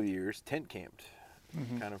couple of years, tent camped,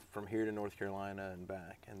 kind of from here to North Carolina and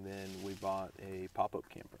back. And then we bought a pop-up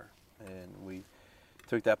camper, and we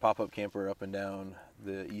took that pop-up camper up and down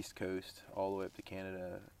the East Coast all the way up to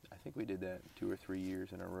Canada. I think we did that 2 or 3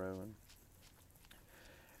 years in a row.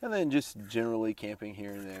 And then just generally camping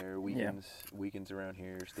here and there, weekends around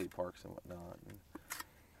here, state parks and whatnot. And,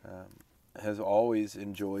 has always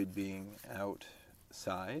enjoyed being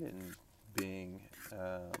outside and being,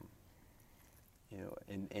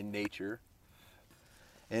 in nature.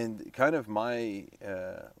 And kind of my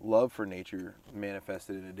love for nature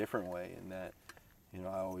manifested in a different way, in that,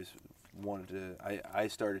 I always wanted to. I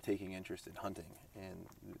started taking interest in hunting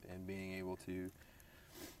and being able to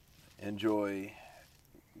enjoy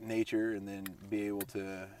nature, and then be able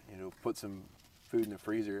to put some food in the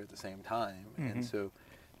freezer at the same time. And so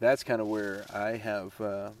that's kind of where I have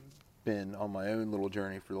been on my own little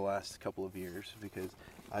journey for the last couple of years, because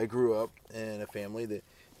I grew up in a family that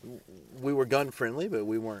we were gun friendly, but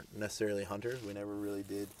we weren't necessarily hunters. We never really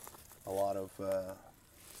did a lot of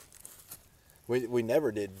we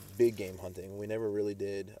never did big game hunting. We never really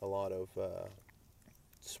did a lot of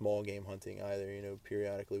small game hunting either.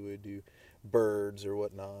 Periodically we would do birds or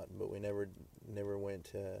whatnot, but we never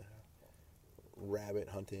went rabbit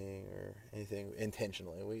hunting or anything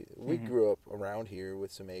intentionally. We grew up around here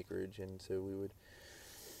with some acreage, and so we would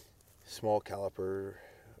small caliber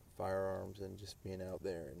firearms and just being out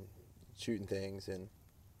there and shooting things.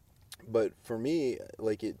 But for me,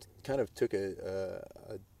 like, it kind of took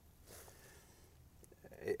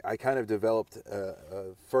I kind of developed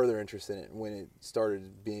a further interest in it when it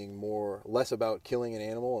started being less about killing an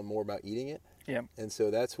animal and more about eating it. Yeah. And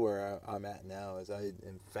so that's where I'm at now, is I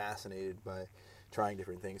am fascinated by trying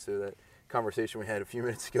different things. So that conversation we had a few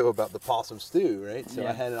minutes ago about the possum stew, right? So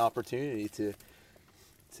I had an opportunity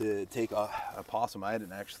to take a possum. I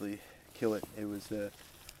didn't actually kill it. It was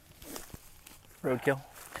Roadkill.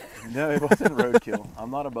 no, it wasn't roadkill.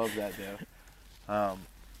 I'm not above that though.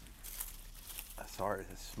 Sorry,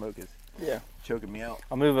 the smoke is choking me out.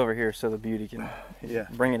 I'll move over here so the beauty can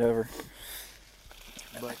bring it over.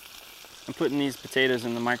 But I'm putting these potatoes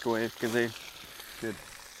in the microwave because they're good.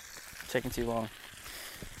 taking too long.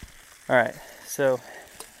 All right, so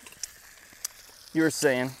you were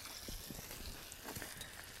saying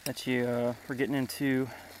that you were getting into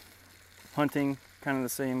hunting kind of the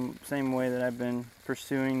same way that I've been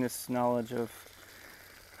pursuing this knowledge of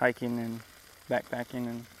hiking and backpacking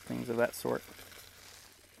and things of that sort.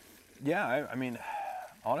 Yeah, I mean,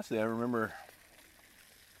 honestly, I remember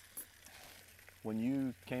when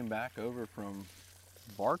you came back over from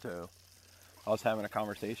Bartow, I was having a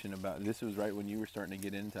conversation about, this was right when you were starting to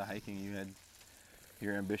get into hiking. You had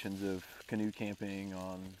your ambitions of canoe camping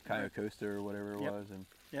on Cayo Costa or whatever it was. And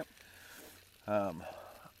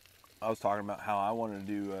I was talking about how I wanted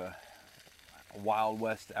to do a Wild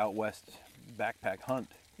West, out west backpack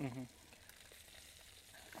hunt,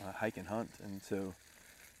 hike and hunt. And so,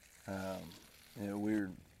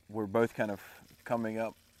 we're both kind of coming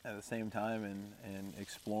up at the same time and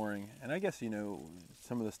exploring. And I guess, you know,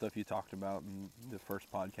 some of the stuff you talked about in the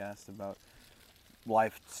first podcast about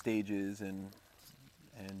life stages and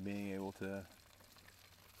being able to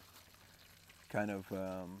kind of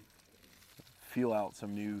feel out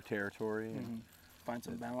some new territory. And Find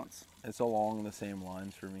some balance. it's along the same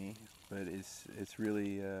lines for me, but it's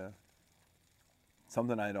really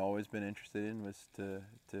something I'd always been interested in, was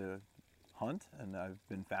to hunt, and I've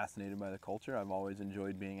been fascinated by the culture. I've always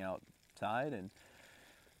enjoyed being outside, and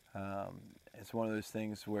it's one of those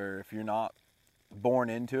things where if you're not born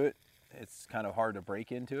into it, it's kind of hard to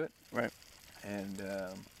break into it. Right. And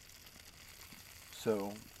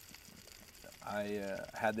so I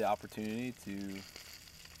had the opportunity to,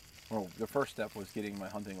 well, the first step was getting my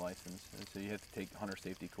hunting license. And so you have to take a hunter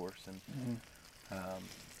safety course. And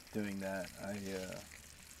doing that,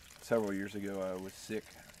 several years ago, I was sick.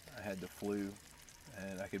 I had the flu,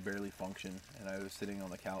 and I could barely function. And I was sitting on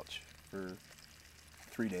the couch for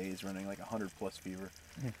 3 days running like 100+ fever.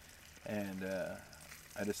 And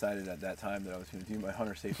I decided at that time that I was going to do my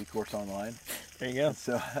hunter safety course online. There you go. And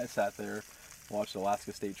so I sat there, watched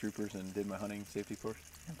Alaska State Troopers, and did my hunting safety course.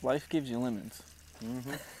 Life gives you lemons.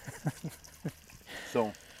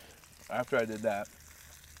 So after I did that,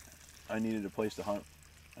 I needed a place to hunt,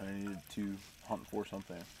 and I needed to hunt for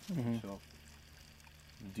something. So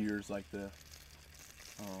deer's like the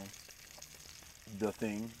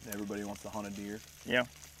thing. Everybody wants to hunt a deer. Yeah.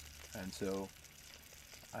 And so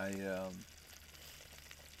I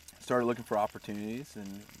started looking for opportunities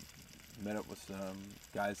and met up with some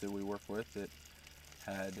guys that we work with that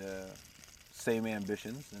had same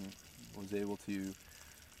ambitions, and was able to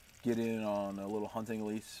get in on a little hunting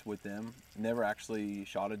lease with them. Never actually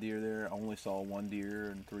shot a deer there. Only saw one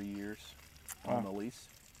deer in 3 years on the lease.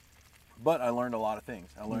 But I learned a lot of things.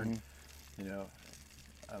 I learned, you know,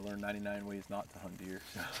 I learned 99 ways not to hunt deer.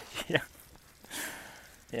 So. Yeah.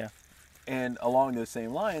 Yeah. And along those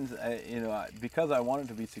same lines, because I wanted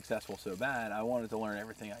to be successful so bad, I wanted to learn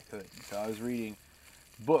everything I could. So I was reading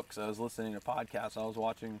books, I was listening to podcasts, I was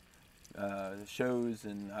watching shows,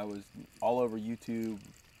 and I was all over YouTube.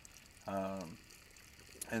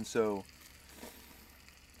 And so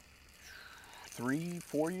 4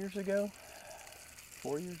 years ago,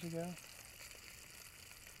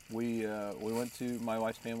 we went to my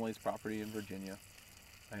wife's family's property in Virginia,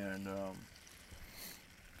 and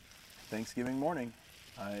Thanksgiving morning,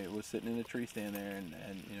 I was sitting in a tree stand there, and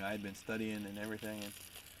you know, I had been studying and everything, and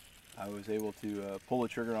I was able to pull the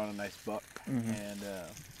trigger on a nice buck, and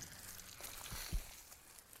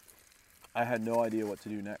I had no idea what to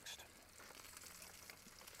do next.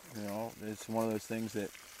 You know, it's one of those things that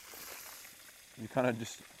you kind of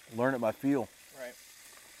just learn it by feel. Right.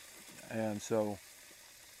 And so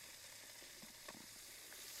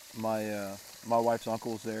my wife's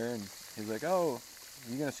uncle's there, and he's like, "Oh,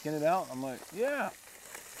 you gonna skin it out?" I'm like, "Yeah."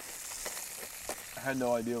 I had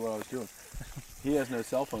no idea what I was doing. He has no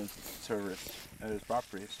cell phone service at his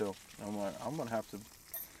property, so I'm like, I'm gonna have to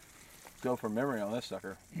go from memory on this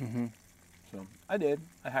sucker. So I did.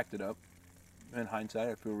 I hacked it up. In hindsight,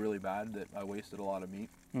 I feel really bad that I wasted a lot of meat.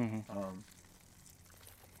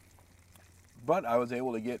 But I was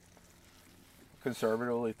able to get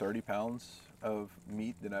conservatively 30 pounds of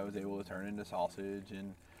meat that I was able to turn into sausage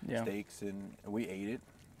and steaks, and we ate it.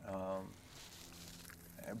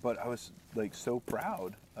 But I was like so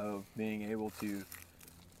proud of being able to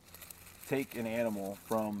take an animal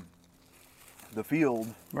from the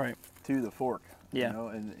field to the fork, you know,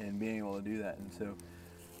 and being able to do that. And so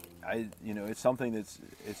it's something it's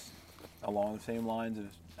along the same lines of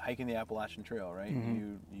hiking the Appalachian Trail, right?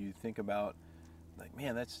 You think about, like,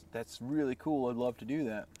 man, that's really cool. I'd love to do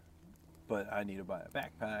that, but I need to buy a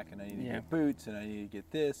backpack, and I need to get boots, and I need to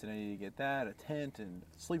get this, and I need to get that, a tent and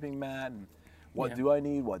a sleeping mat, and what do I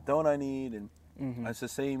need, what don't I need, and it's the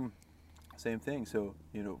same thing. So,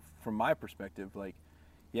 you know, from my perspective, like,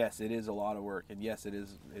 yes, it is a lot of work, and yes, it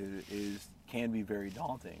can be very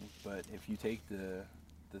daunting, but if you take the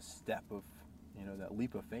step of, you know, that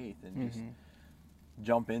leap of faith and just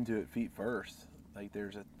jump into it feet first, like,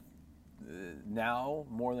 there's now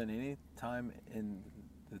more than any time in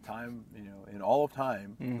the time, you know, in all of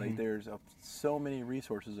time, like, there's so many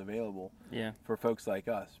resources available for folks like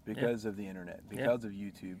us because of the internet, because of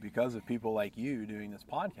YouTube, because of people like you doing this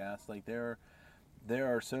podcast. Like, there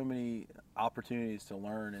are so many opportunities to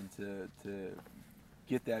learn and to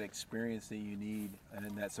get that experience that you need,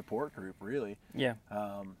 and that support group, really,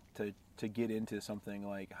 to get into something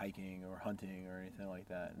like hiking or hunting or anything like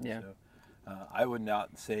that. And so I would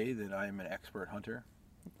not say that I'm an expert hunter.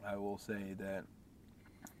 I will say that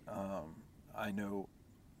I know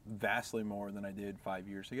vastly more than I did 5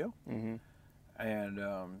 years ago. Mm-hmm. And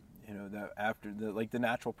you know, that after the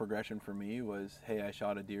natural progression for me was, hey, I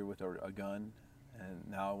shot a deer with a gun, and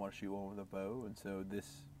now I want to shoot one with a bow. And so this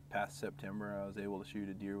past September, I was able to shoot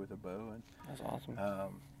a deer with a bow, and That's awesome.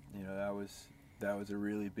 you know, that was a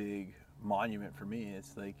really big monument for me.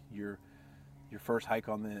 It's like your first hike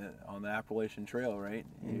on the Appalachian Trail, right?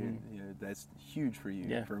 Mm-hmm. You know, that's huge for you.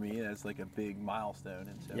 Yeah. For me, that's like a big milestone.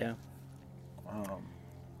 And so, Yeah.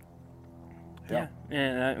 yeah.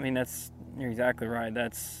 And I mean, you're exactly right.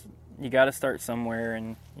 You got to start somewhere,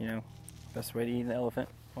 and you know, best way to eat an elephant,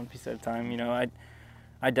 one piece at a time. You know,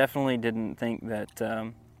 I definitely didn't think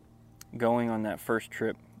that going on that first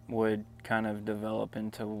trip would kind of develop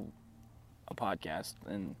into a podcast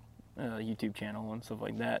and a YouTube channel and stuff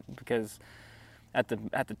like that, because at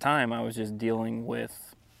the time I was just dealing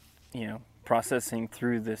with, you know, processing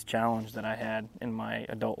through this challenge that I had in my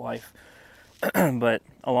adult life. But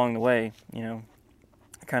along the way, you know,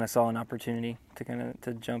 I kind of saw an opportunity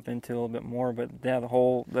to jump into a little bit more. But yeah, the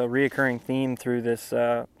reoccurring theme through this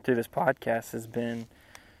podcast has been,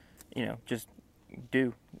 you know, just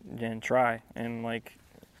do and try, and like,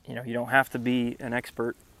 you know, you don't have to be an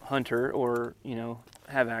expert hunter or, you know,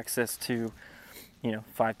 have access to, you know,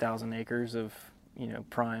 5,000 acres of, you know,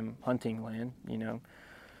 prime hunting land. You know,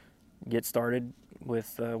 get started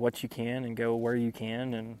with what you can and go where you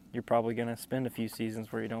can, and you're probably going to spend a few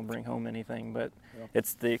seasons where you don't bring home anything, but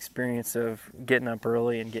it's the experience of getting up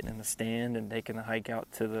early and getting in the stand and taking the hike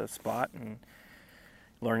out to the spot and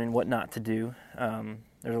learning what not to do.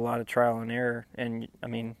 There's a lot of trial and error, and I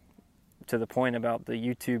mean, to the point about the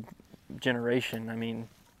YouTube generation, I mean,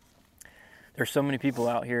 there's so many people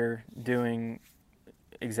out here doing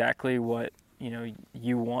exactly what, you know,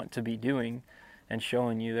 you want to be doing, and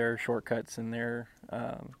showing you their shortcuts and their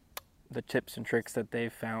the tips and tricks that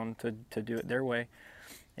they've found to do it their way.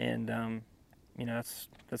 And you know,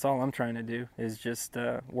 that's all I'm trying to do, is just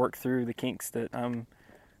work through the kinks that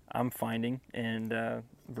I'm finding, and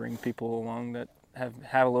bring people along that have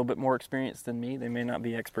a little bit more experience than me. They may not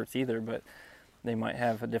be experts either, but they might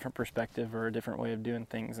have a different perspective or a different way of doing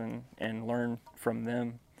things, and learn from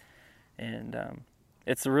them. And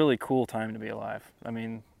it's a really cool time to be alive. I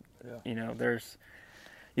mean, Yeah. you know,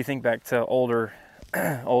 you think back to older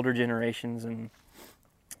generations and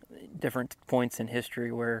different points in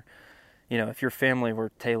history where, you know, if your family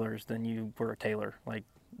were tailors, then you were a tailor. Like,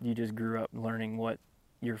 you just grew up learning what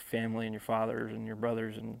your family and your fathers and your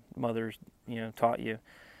brothers and mothers, you know, taught you.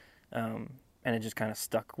 And it just kind of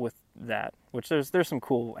stuck with that, which there's some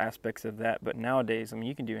cool aspects of that. But nowadays, I mean,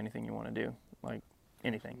 you can do anything you want to do, like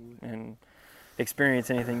anything, and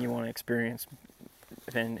experience anything you want to experience,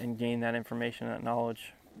 and gain that information, that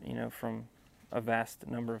knowledge, you know, from a vast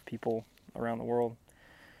number of people around the world.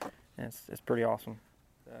 And it's pretty awesome.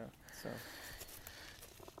 So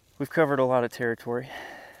we've covered a lot of territory.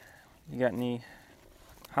 You got any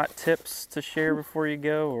hot tips to share before you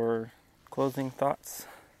go, or closing thoughts?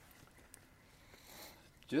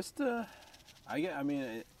 Just, I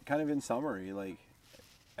mean, kind of in summary, like,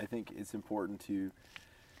 I think it's important to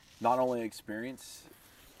not only experience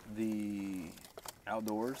the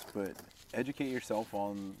outdoors, but educate yourself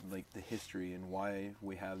on, like, the history and why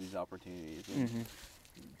we have these opportunities. And Mm-hmm.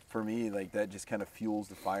 for me, like, that just kind of fuels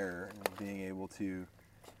the fire, and being able to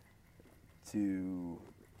you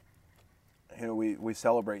know, we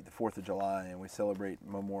celebrate the 4th of July, and we celebrate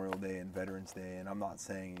Memorial Day and Veterans Day, and I'm not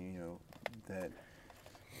saying, you know, that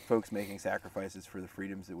folks making sacrifices for the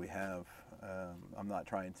freedoms that we have, I'm not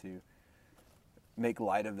trying to make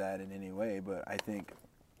light of that in any way, but I think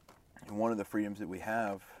one of the freedoms that we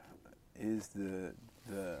have is the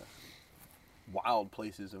wild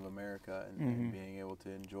places of America, and being able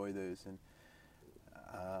to enjoy those. And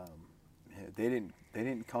they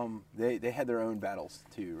didn't come. They had their own battles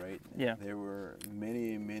too, right? Yeah. There were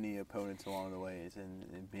many opponents along the ways,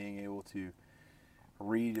 and being able to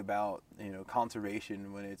read about, you know,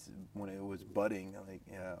 conservation when it was budding, like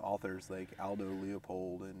authors like Aldo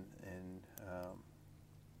Leopold and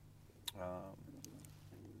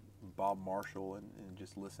Bob Marshall, and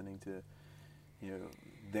just listening to, you know,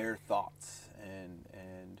 their thoughts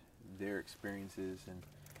and their experiences, and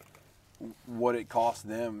what it cost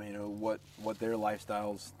them, you know, what their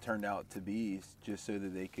lifestyles turned out to be, just so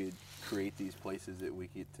that they could create these places that we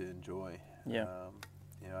get to enjoy. Yeah.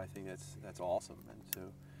 You know, I think that's awesome. And so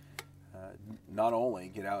not only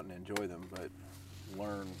get out and enjoy them, but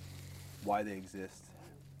learn why they exist,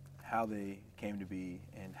 how they came to be,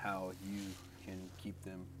 and how you can keep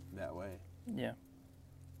them that way. Yeah.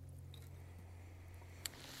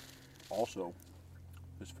 Also,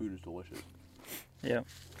 this food is delicious. Yeah.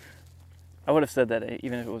 I would have said that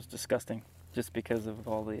even if it was disgusting, just because of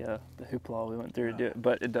all the hoopla we went through to do it.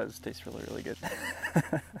 But it does taste really, really good.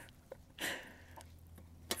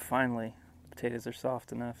 Finally, potatoes are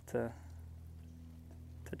soft enough to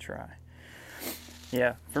try.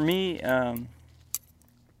 Yeah, for me, I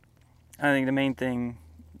think the main thing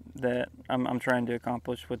that I'm trying to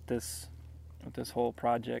accomplish with this whole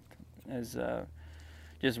project is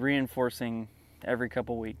just reinforcing every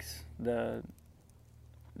couple weeks the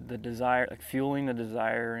desire, like fueling the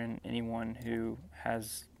desire in anyone who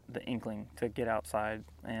has the inkling to get outside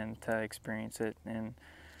and to experience it, and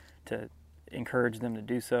to encourage them to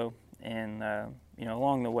do so. And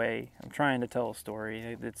along the way, I'm trying to tell a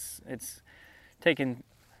story. It's taken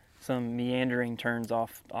some meandering turns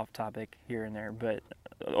off topic here and there, but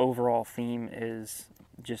the overall theme is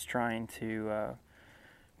just trying to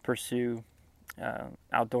pursue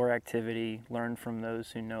outdoor activity, learn from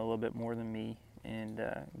those who know a little bit more than me, and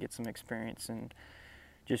get some experience and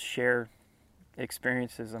just share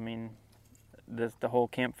experiences. I mean, the whole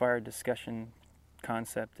campfire discussion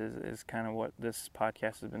concept is kind of what this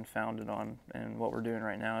podcast has been founded on, and what we're doing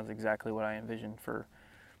right now is exactly what I envisioned for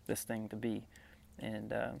this thing to be.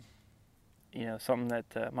 And something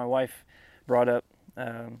that my wife brought up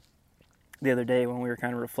the other day when we were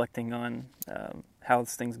kind of reflecting on how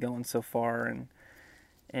this thing's going so far, and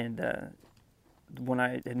when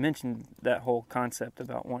I had mentioned that whole concept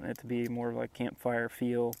about wanting it to be more like campfire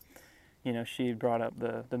feel, she had brought up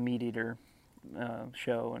the Meat Eater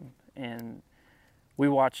show, and we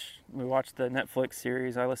watched the Netflix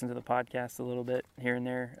series. I listened to the podcast a little bit here and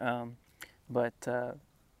there, but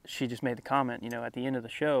she just made the comment, at the end of the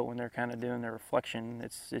show when they're kind of doing their reflection,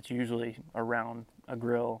 it's usually around a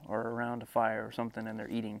grill or around a fire or something, and they're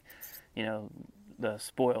eating, the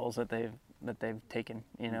spoils that they've taken,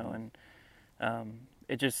 and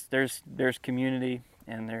it just there's community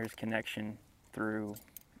and there's connection through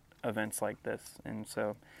events like this. And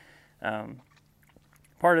so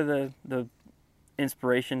part of the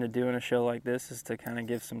inspiration to doing a show like this is to kind of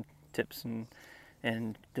give some tips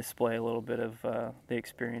and display a little bit of the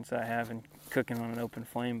experience I have in cooking on an open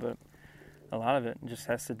flame, but a lot of it just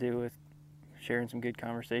has to do with sharing some good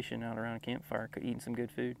conversation out around a campfire, eating some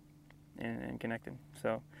good food, and connecting.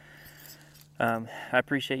 So I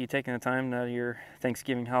appreciate you taking the time out of your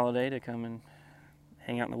Thanksgiving holiday to come and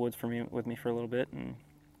hang out in the woods with me for a little bit and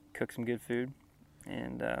cook some good food,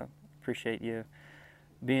 and appreciate you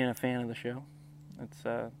being a fan of the show. It's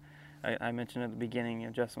I mentioned at the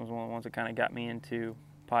beginning, Justin was one of the ones that kind of got me into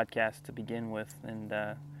podcasts to begin with, and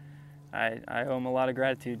I owe him a lot of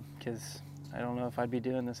gratitude, because I don't know if I'd be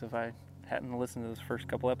doing this if I hadn't listened to those first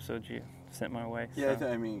couple episodes you sent my way. Yeah,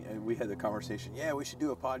 so. We had the conversation, yeah, we should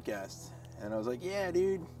do a podcast, and I was like, yeah,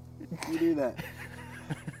 dude, you do that.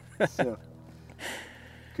 So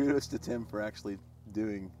kudos to Tim for actually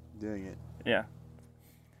doing it. Yeah.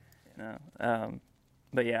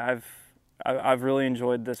 But yeah, I've really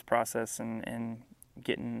enjoyed this process and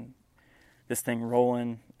getting this thing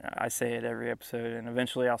rolling. I say it every episode, and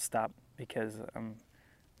eventually I'll stop, because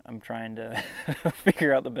I'm trying to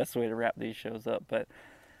figure out the best way to wrap these shows up. But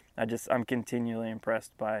I'm continually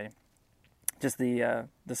impressed by just the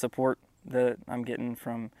support that I'm getting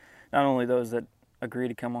from not only those that agree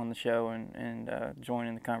to come on the show and join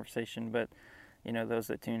in the conversation, but those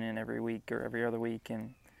that tune in every week or every other week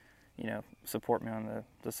and support me on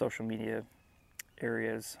the social media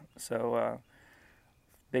areas. So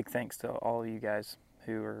big thanks to all of you guys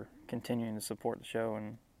who are continuing to support the show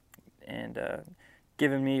and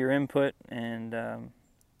giving me your input. And I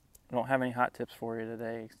don't have any hot tips for you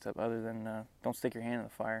today, except other than don't stick your hand in the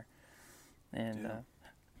fire. And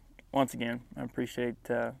once again, I appreciate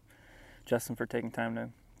Justin for taking time to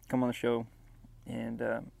come on the show and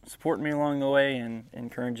supporting me along the way, and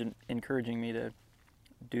encouraging me to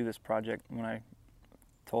do this project. When I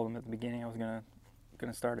told him at the beginning I was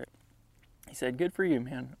gonna start it, he said, "Good for you,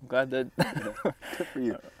 man. I'm glad that good for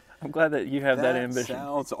you. I'm glad that you have that ambition."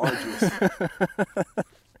 Sounds arduous.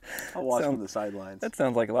 I'll watch from the sidelines. That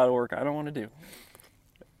sounds like a lot of work I don't want to do.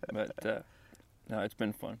 But no, it's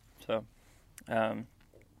been fun. So,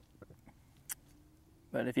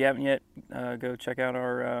 but if you haven't yet, go check out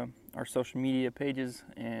our social media pages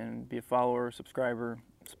and be a follower, subscriber,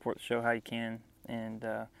 support the show how you can, and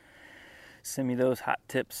send me those hot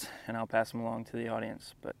tips, and I'll pass them along to the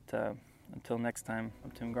audience. But until next time,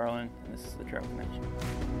 I'm Tim Garland, and this is the Trail Connection.